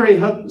know, Gary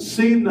hadn't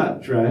seen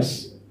that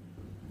dress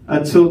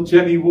until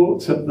Jenny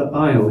walked up the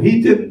aisle. He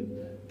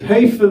didn't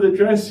pay for the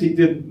dress. He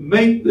didn't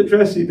make the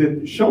dress. He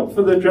didn't shop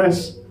for the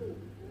dress.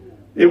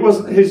 It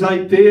wasn't his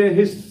idea,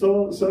 his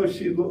thoughts. Oh,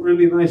 she'd look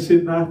really nice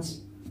in that.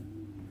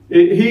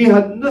 He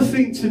had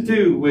nothing to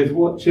do with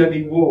what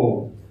Jenny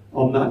wore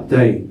on that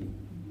day.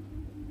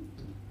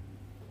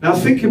 Now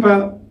think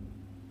about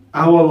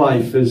our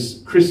life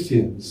as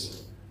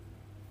Christians.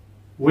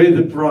 We're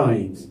the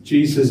bride.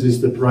 Jesus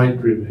is the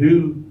bridegroom.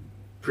 Who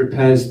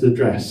prepares the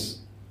dress?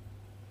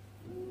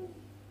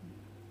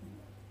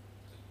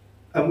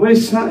 And we're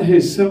sat here,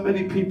 so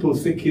many people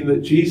thinking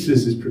that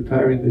Jesus is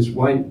preparing this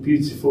white,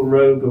 beautiful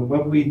robe, and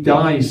when we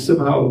die,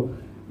 somehow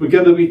we're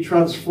going to be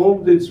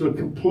transformed into a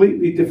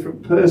completely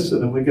different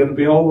person, and we're going to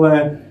be all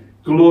there,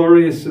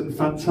 glorious and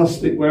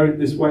fantastic, wearing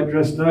this white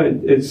dress. No,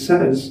 it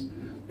says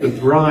the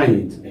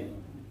bride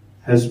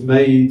has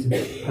made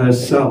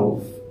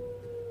herself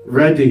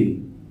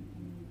ready.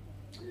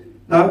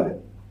 Now,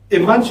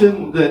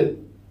 imagine that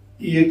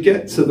you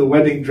get to the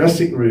wedding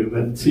dressing room,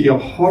 and to your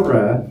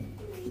horror,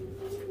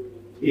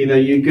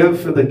 you go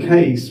for the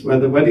case where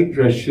the wedding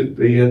dress should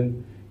be,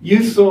 and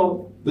you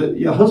thought that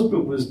your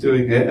husband was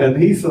doing it,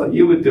 and he thought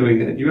you were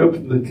doing it, and you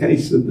open the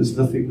case and there's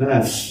nothing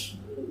there.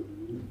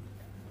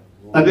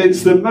 And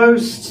it's the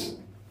most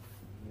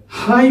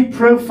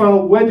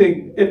high-profile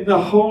wedding in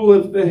the whole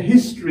of the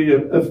history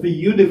of the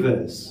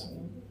universe,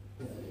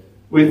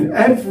 with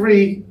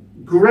every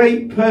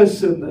great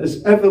person that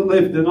has ever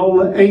lived and all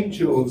the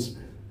angels,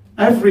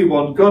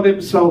 everyone, God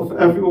himself,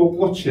 everyone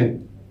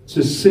watching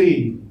to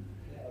see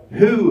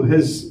who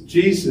has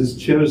Jesus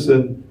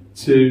chosen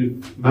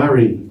to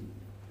marry.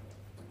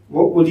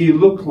 What will you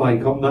look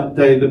like on that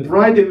day? The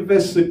bride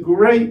invests a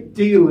great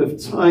deal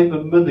of time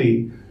and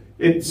money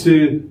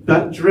into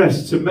that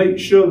dress to make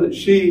sure that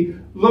she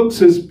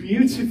looks as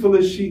beautiful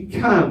as she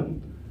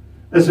can,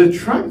 as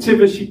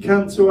attractive as she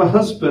can to her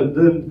husband,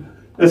 and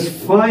as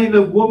fine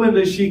a woman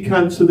as she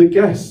can to the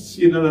guests.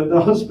 That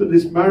the husband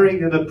is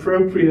marrying an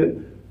appropriate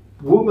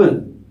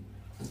woman.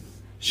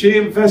 She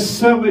invests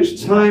so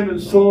much time and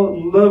thought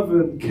and love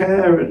and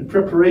care and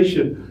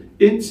preparation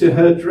into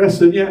her dress,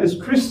 and yet as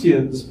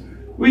Christians,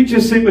 we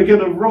just think we're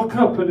going to rock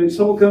up and it's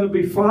all going to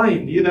be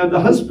fine. The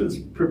husband's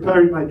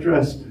preparing my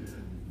dress.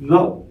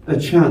 Not a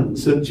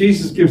chance. And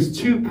Jesus gives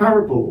two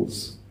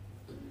parables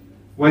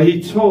where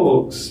he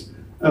talks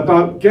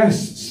about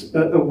guests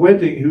at a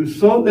wedding who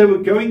thought they were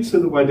going to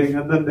the wedding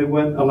and then they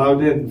weren't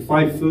allowed in.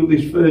 5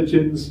 foolish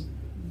virgins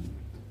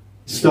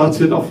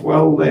started off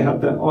well, they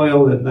had their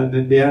oil, and then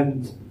in the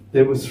end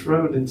they were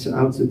thrown into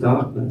outer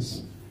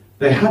darkness.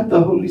 They had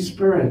the Holy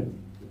Spirit.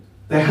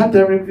 They had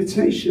their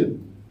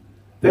invitation.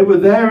 They were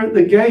there at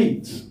the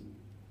gate.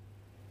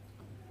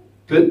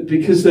 But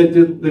because they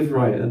didn't live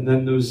right, and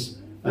then there was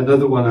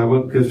another one, I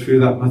won't go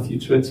through that, Matthew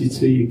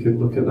 22, you can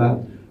look at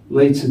that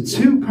later.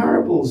 2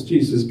 parables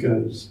Jesus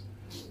goes.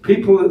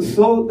 People that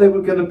thought they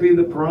were going to be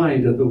the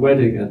bride at the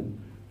wedding, and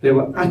they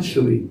were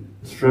actually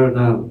thrown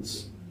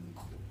out.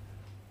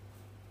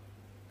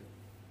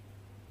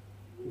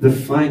 The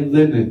fine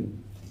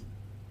linen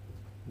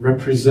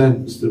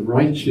represents the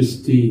righteous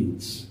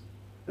deeds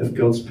of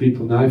God's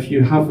people. Now, if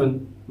you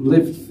haven't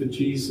lived for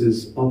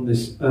Jesus on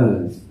this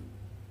earth,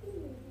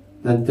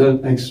 then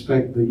don't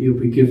expect that you'll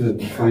be given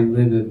fine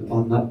linen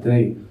on that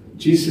day.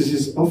 Jesus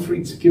is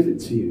offering to give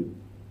it to you.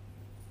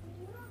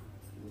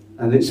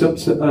 And it's up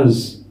to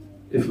us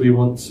if we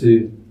want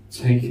to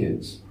take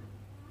it.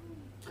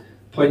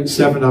 Point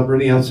 7, I'm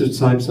running out of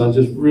time, so I'll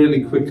just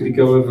really quickly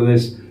go over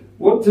this.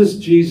 What does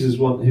Jesus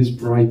want his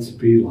bride to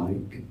be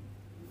like?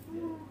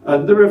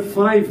 And there are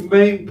 5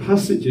 main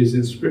passages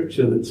in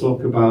Scripture that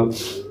talk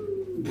about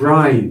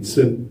brides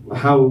and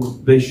how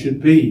they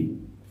should be.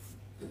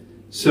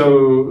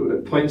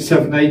 So, point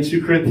 7a,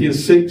 2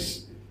 Corinthians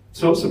 6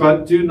 talks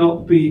about do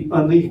not be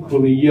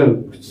unequally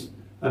yoked.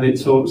 And it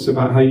talks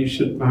about how you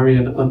shouldn't marry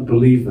an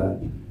unbeliever.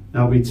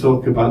 Now, we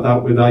talk about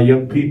that with our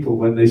young people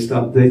when they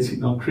start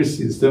dating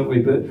non-Christians, don't we?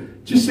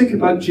 But just think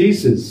about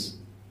Jesus.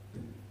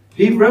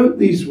 He wrote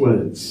these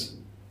words.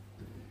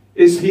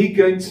 Is he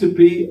going to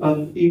be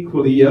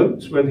unequally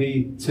yoked when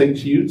he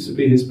takes you to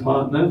be his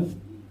partner?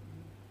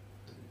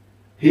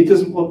 He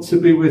doesn't want to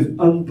be with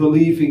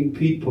unbelieving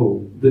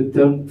people that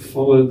don't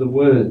follow the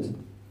word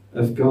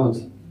of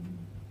God.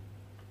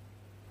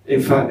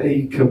 In fact,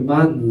 he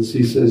commands,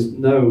 he says,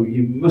 no,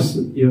 you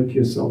mustn't yoke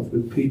yourself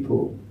with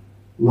people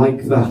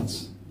like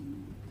that.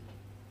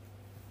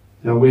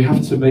 Now, we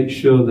have to make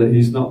sure that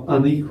he's not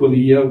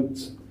unequally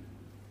yoked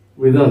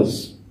with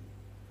us.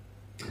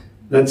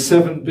 Then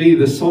 7b,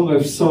 the Song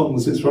of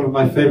Songs. It's one of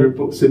my favourite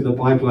books in the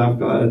Bible. I've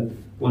got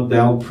one day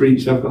I'll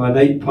preach. I've got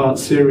an 8-part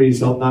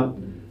series on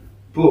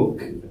that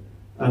book.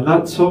 And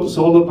that talks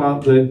all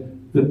about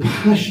the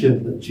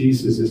passion that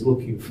Jesus is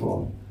looking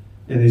for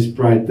in his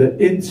bride. The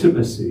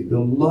intimacy,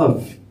 the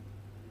love.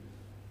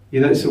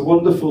 It's a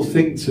wonderful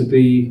thing to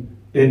be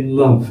in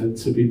love and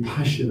to be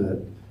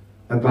passionate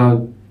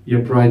about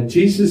your bride.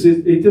 Jesus, he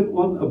didn't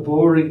want a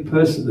boring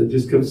person that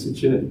just comes to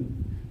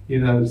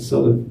church,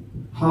 sort of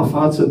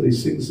half-heartedly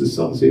sings the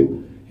songs.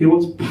 He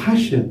wants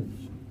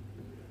passion.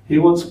 He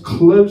wants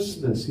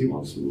closeness. He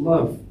wants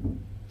love.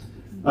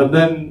 And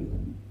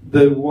then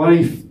the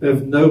wife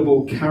of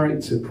noble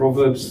character,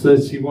 Proverbs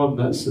 31,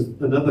 that's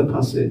another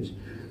passage.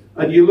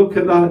 And you look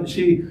at that and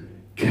she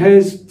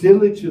cares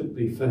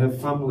diligently for her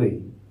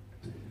family.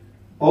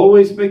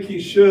 Always making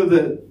sure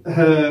that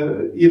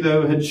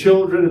her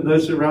children and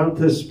those around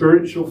her,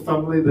 spiritual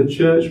family, the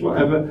church,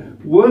 whatever,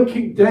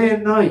 working day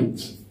and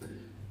night.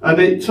 And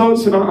it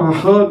talks about her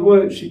hard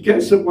work. She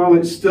gets up while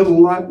it's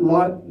still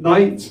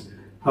night,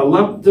 Her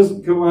lamp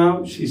doesn't go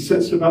out. She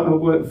sets about her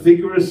work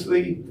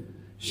vigorously.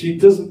 She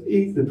doesn't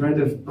eat the bread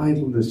of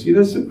idleness. You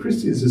know, some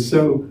Christians are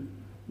so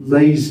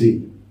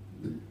lazy.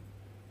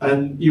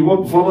 And you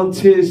want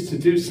volunteers to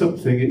do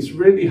something. It's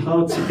really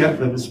hard to get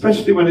them,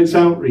 especially when it's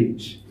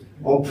outreach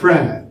or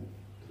prayer.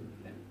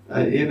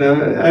 You know,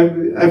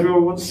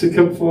 everyone wants to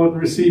come forward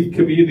and receive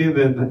communion,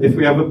 and if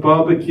we have a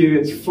barbecue,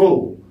 it's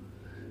full.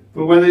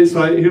 But when it's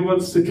like, who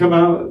wants to come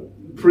out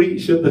and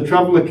preach at the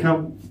traveller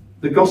camp,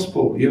 the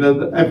gospel, you know,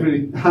 that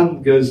every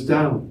hand goes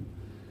down.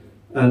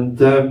 And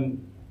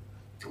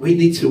we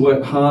need to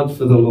work hard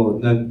for the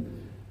Lord.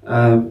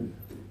 And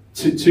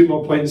two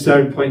more points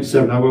there in point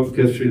 7. I won't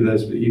go through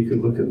those, but you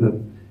can look at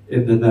them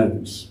in the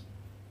notes.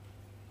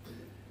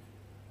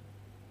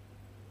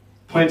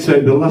 Point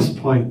 8, the last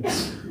point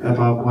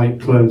about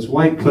white clothes.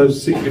 White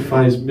clothes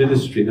signifies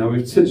ministry. Now,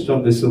 we've touched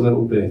on this a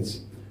little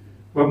bit.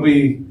 When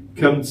we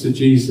come to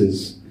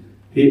Jesus,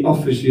 he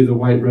offers you the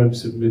white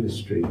robes of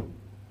ministry.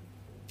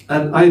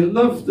 And I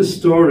love the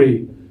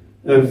story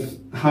of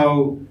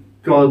how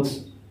God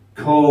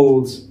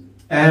called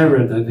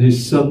Aaron and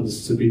his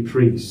sons to be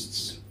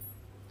priests.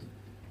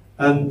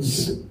 And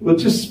we'll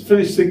just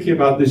finish thinking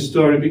about this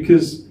story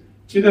because,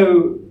 do you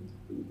know,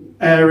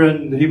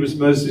 Aaron, he was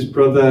Moses'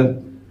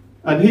 brother,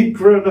 and he'd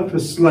grown up a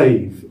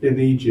slave in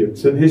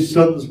Egypt, and his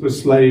sons were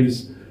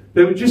slaves.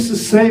 They were just the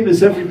same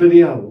as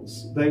everybody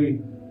else. They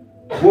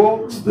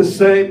walked the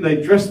same, they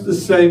dressed the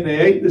same, they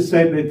ate the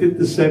same, they did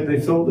the same,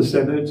 they thought the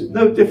same. There was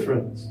no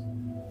difference.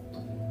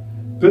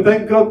 But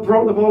then God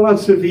brought them all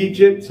out of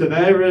Egypt, and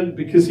Aaron,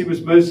 because he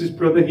was Moses'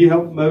 brother, he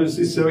helped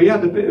Moses, so he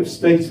had a bit of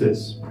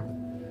status.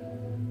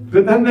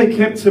 But then they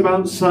came to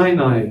Mount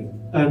Sinai,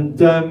 and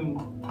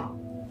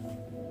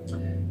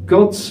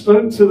God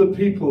spoke to the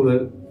people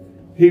that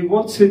he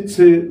wanted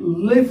to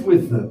live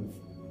with them.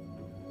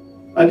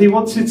 And he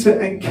wanted to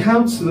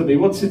encounter them, he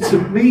wanted to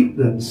meet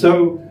them.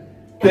 So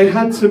they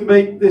had to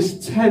make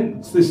this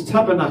tent, this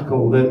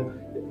tabernacle, that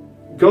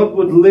God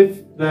would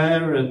live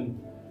there, and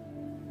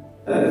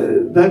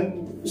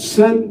then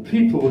certain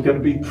people were going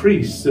to be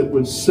priests that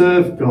would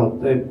serve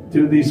God. They'd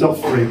do these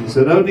offerings,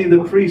 and only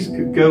the priest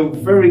could go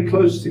very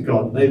close to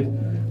God. They'd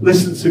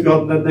listen to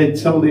God, and then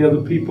they'd tell the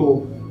other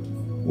people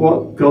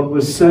what God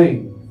was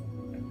saying.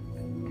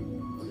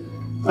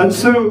 And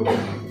so,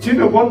 do you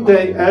know, one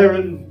day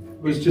Aaron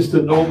was just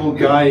a normal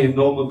guy in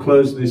normal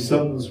clothes, and his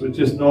sons were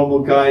just normal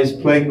guys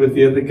playing with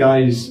the other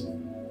guys,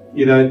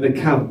 you know, in the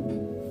camp,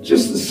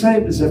 just the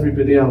same as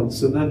everybody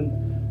else. And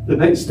then the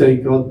next day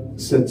God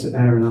said to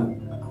Aaron,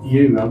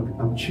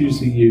 I'm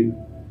choosing you.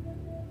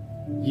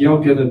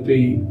 You're going to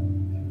be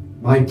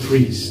my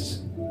priest.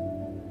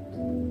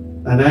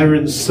 And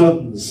Aaron's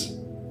sons,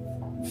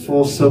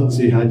 4 sons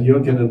he had,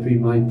 you're going to be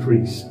my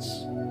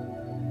priests.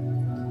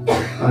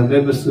 And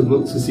they must have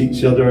looked at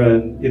each other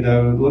and, you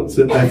know, looked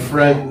at their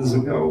friends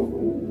and go,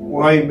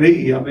 why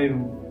me? I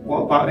mean,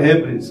 what about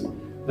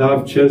him? No,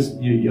 I've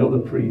chosen you, you're the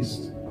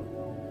priest.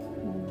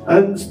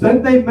 And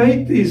then they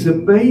made these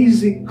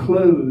amazing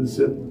clothes,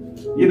 and,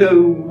 you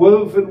know,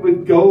 woven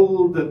with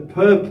gold and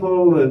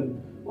purple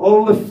and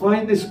all the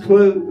finest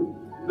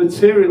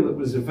material that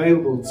was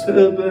available.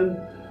 Turban,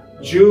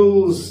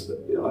 jewels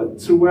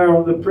to wear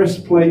on the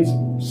breastplate,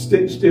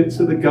 stitched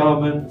into the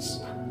garments.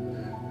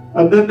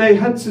 And then they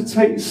had to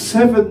take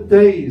 7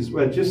 days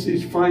where just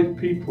these 5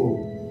 people,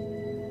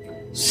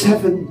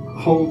 7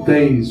 whole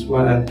days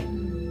where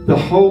the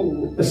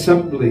whole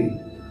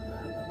assembly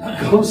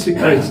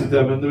consecrated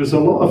them, and there was a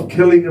lot of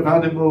killing of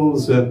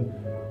animals and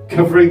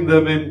covering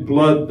them in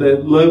blood, the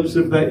lobes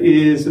of their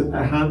ears and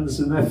their hands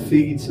and their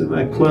feet and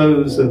their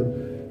clothes,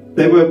 and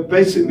they were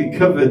basically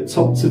covered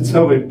top to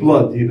toe in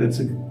blood, you know,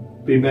 to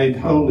be made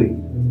holy.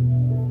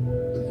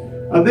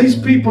 And these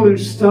people who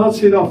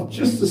started off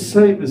just the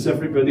same as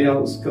everybody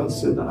else, God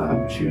said,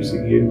 I'm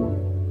choosing you.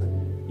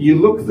 You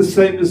look the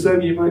same as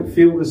them, you might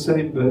feel the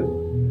same, but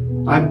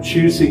I'm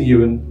choosing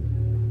you.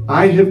 And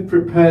I have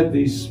prepared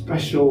these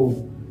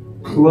special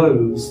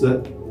clothes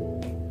that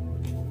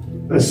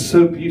are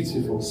so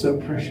beautiful, so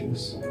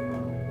precious.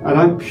 And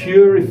I'm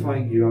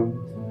purifying you.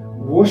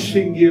 I'm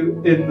washing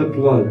you in the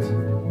blood.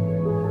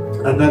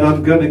 And then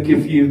I'm going to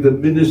give you the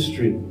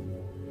ministry.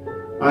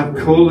 I'm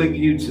calling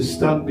you to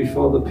stand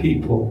before the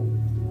people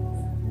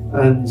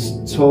and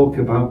talk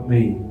about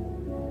me.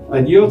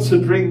 And you're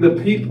to bring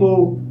the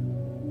people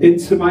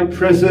into my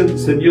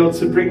presence, and you're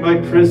to bring my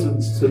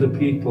presence to the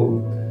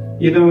people.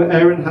 You know,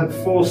 Aaron had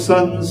 4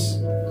 sons,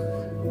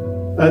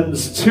 and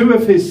 2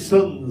 of his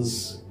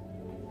sons,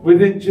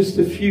 within just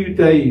a few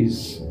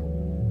days,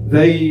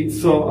 they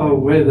thought, oh,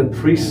 we're the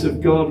priests of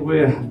God,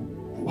 we're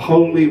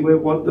holy, we're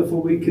wonderful,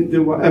 we can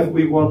do whatever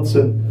we want.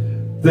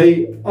 And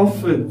they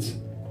offered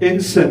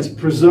incense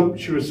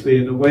presumptuously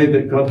in a way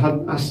that God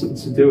hadn't asked them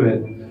to do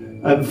it,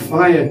 and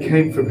fire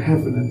came from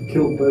heaven and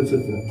killed both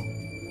of them.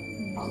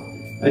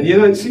 And you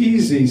know, it's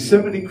easy.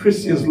 So many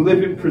Christians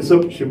live in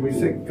presumption. We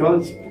think,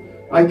 God,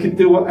 I can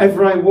do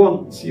whatever I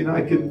want, you know,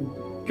 I can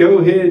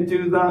go here,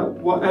 do that,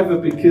 whatever,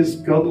 because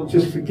God will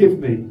just forgive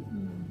me.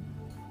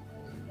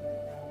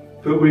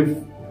 But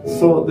we've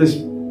thought this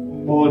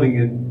morning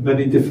in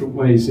many different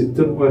ways. It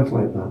doesn't work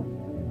like that.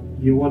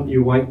 You want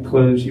your white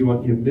clothes, you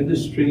want your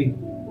ministry.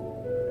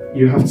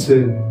 You have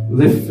to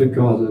live for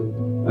God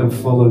and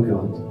follow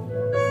God.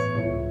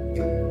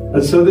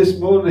 And so this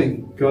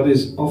morning, God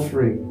is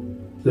offering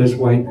those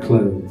white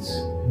clothes.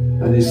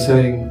 And He's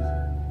saying,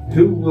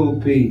 who will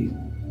be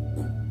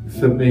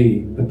for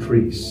me a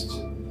priest?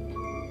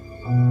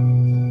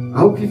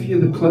 I'll give you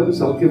the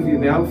clothes, I'll give you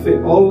the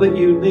outfit, all that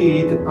you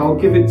need, I'll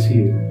give it to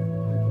you.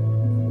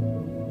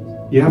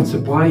 You have to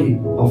buy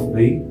off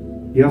me.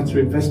 You have to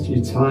invest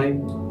your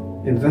time,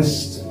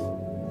 invest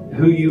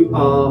who you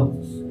are,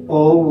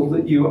 all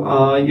that you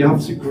are. You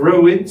have to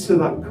grow into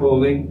that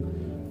calling.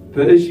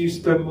 But as you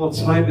spend more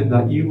time in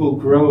that, you will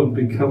grow and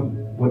become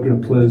what your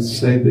clothes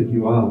say that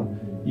you are.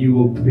 You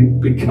will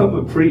become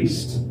a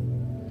priest.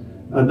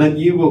 And then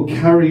you will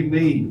carry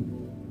me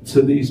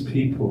to these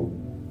people.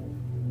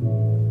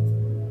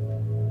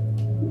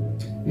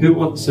 Who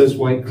wants those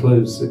white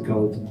clothes that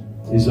God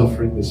is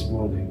offering this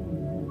morning?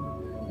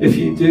 If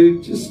you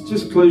do,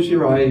 just close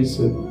your eyes,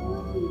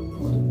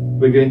 and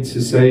we're going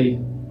to say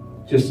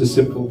just a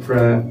simple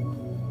prayer.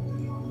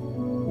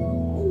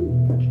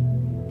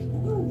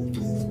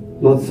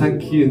 Lord,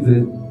 thank you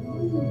that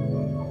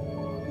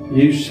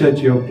you shed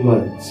your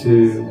blood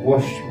to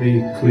wash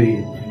me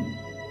clean.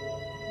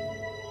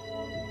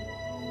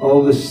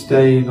 All the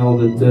stain, all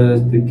the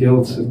dirt, the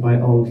guilt of my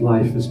old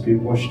life has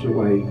been washed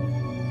away.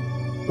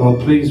 Lord,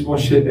 please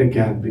wash it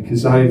again,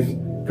 because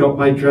I've got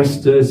my dress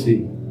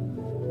dirty.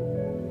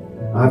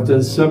 I've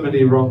done so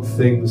many wrong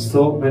things,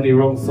 thought many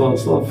wrong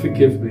thoughts. Lord,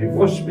 forgive me.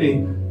 Wash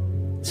me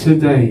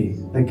today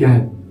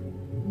again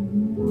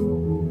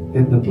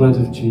in the blood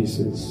of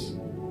Jesus.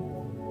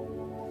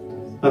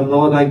 And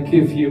Lord, I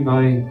give you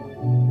my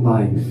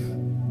life.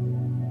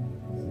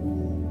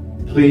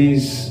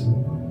 Please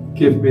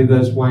give me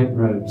those white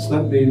robes.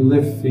 Let me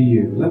live for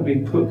you. Let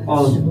me put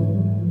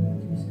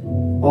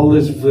on all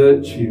those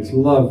virtues,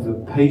 love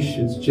and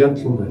patience,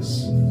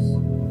 gentleness.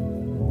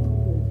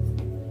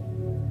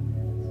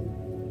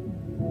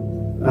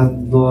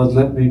 And Lord,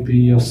 let me be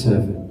your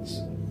servant.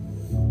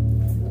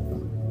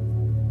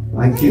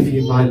 I give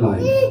you my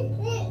life.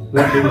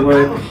 Let me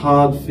work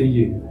hard for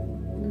you,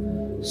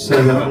 so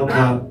that on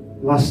that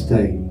last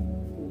day,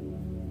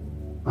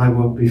 I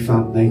won't be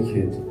found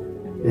naked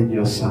in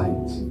your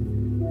sight.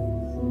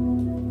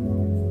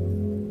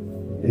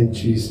 In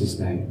Jesus'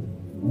 name.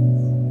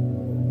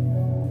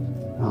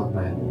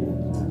 Amen.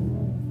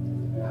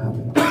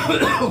 Amen.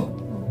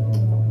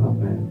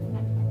 Amen.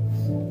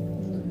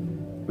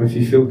 If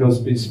you feel God's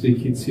been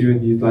speaking to you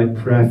and you'd like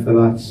prayer for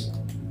that,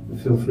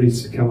 feel free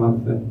to come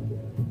up, and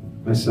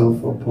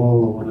myself or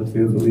Paul or one of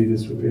the other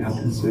leaders would be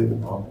happy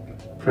to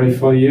pray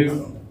for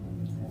you.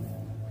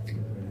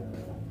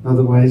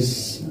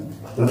 Otherwise,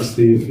 that's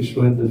the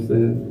official end of the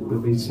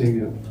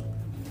meeting,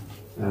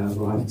 and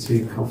we'll have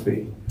tea and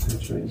coffee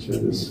and try each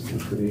other's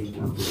company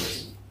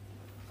afterwards.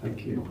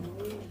 Thank you.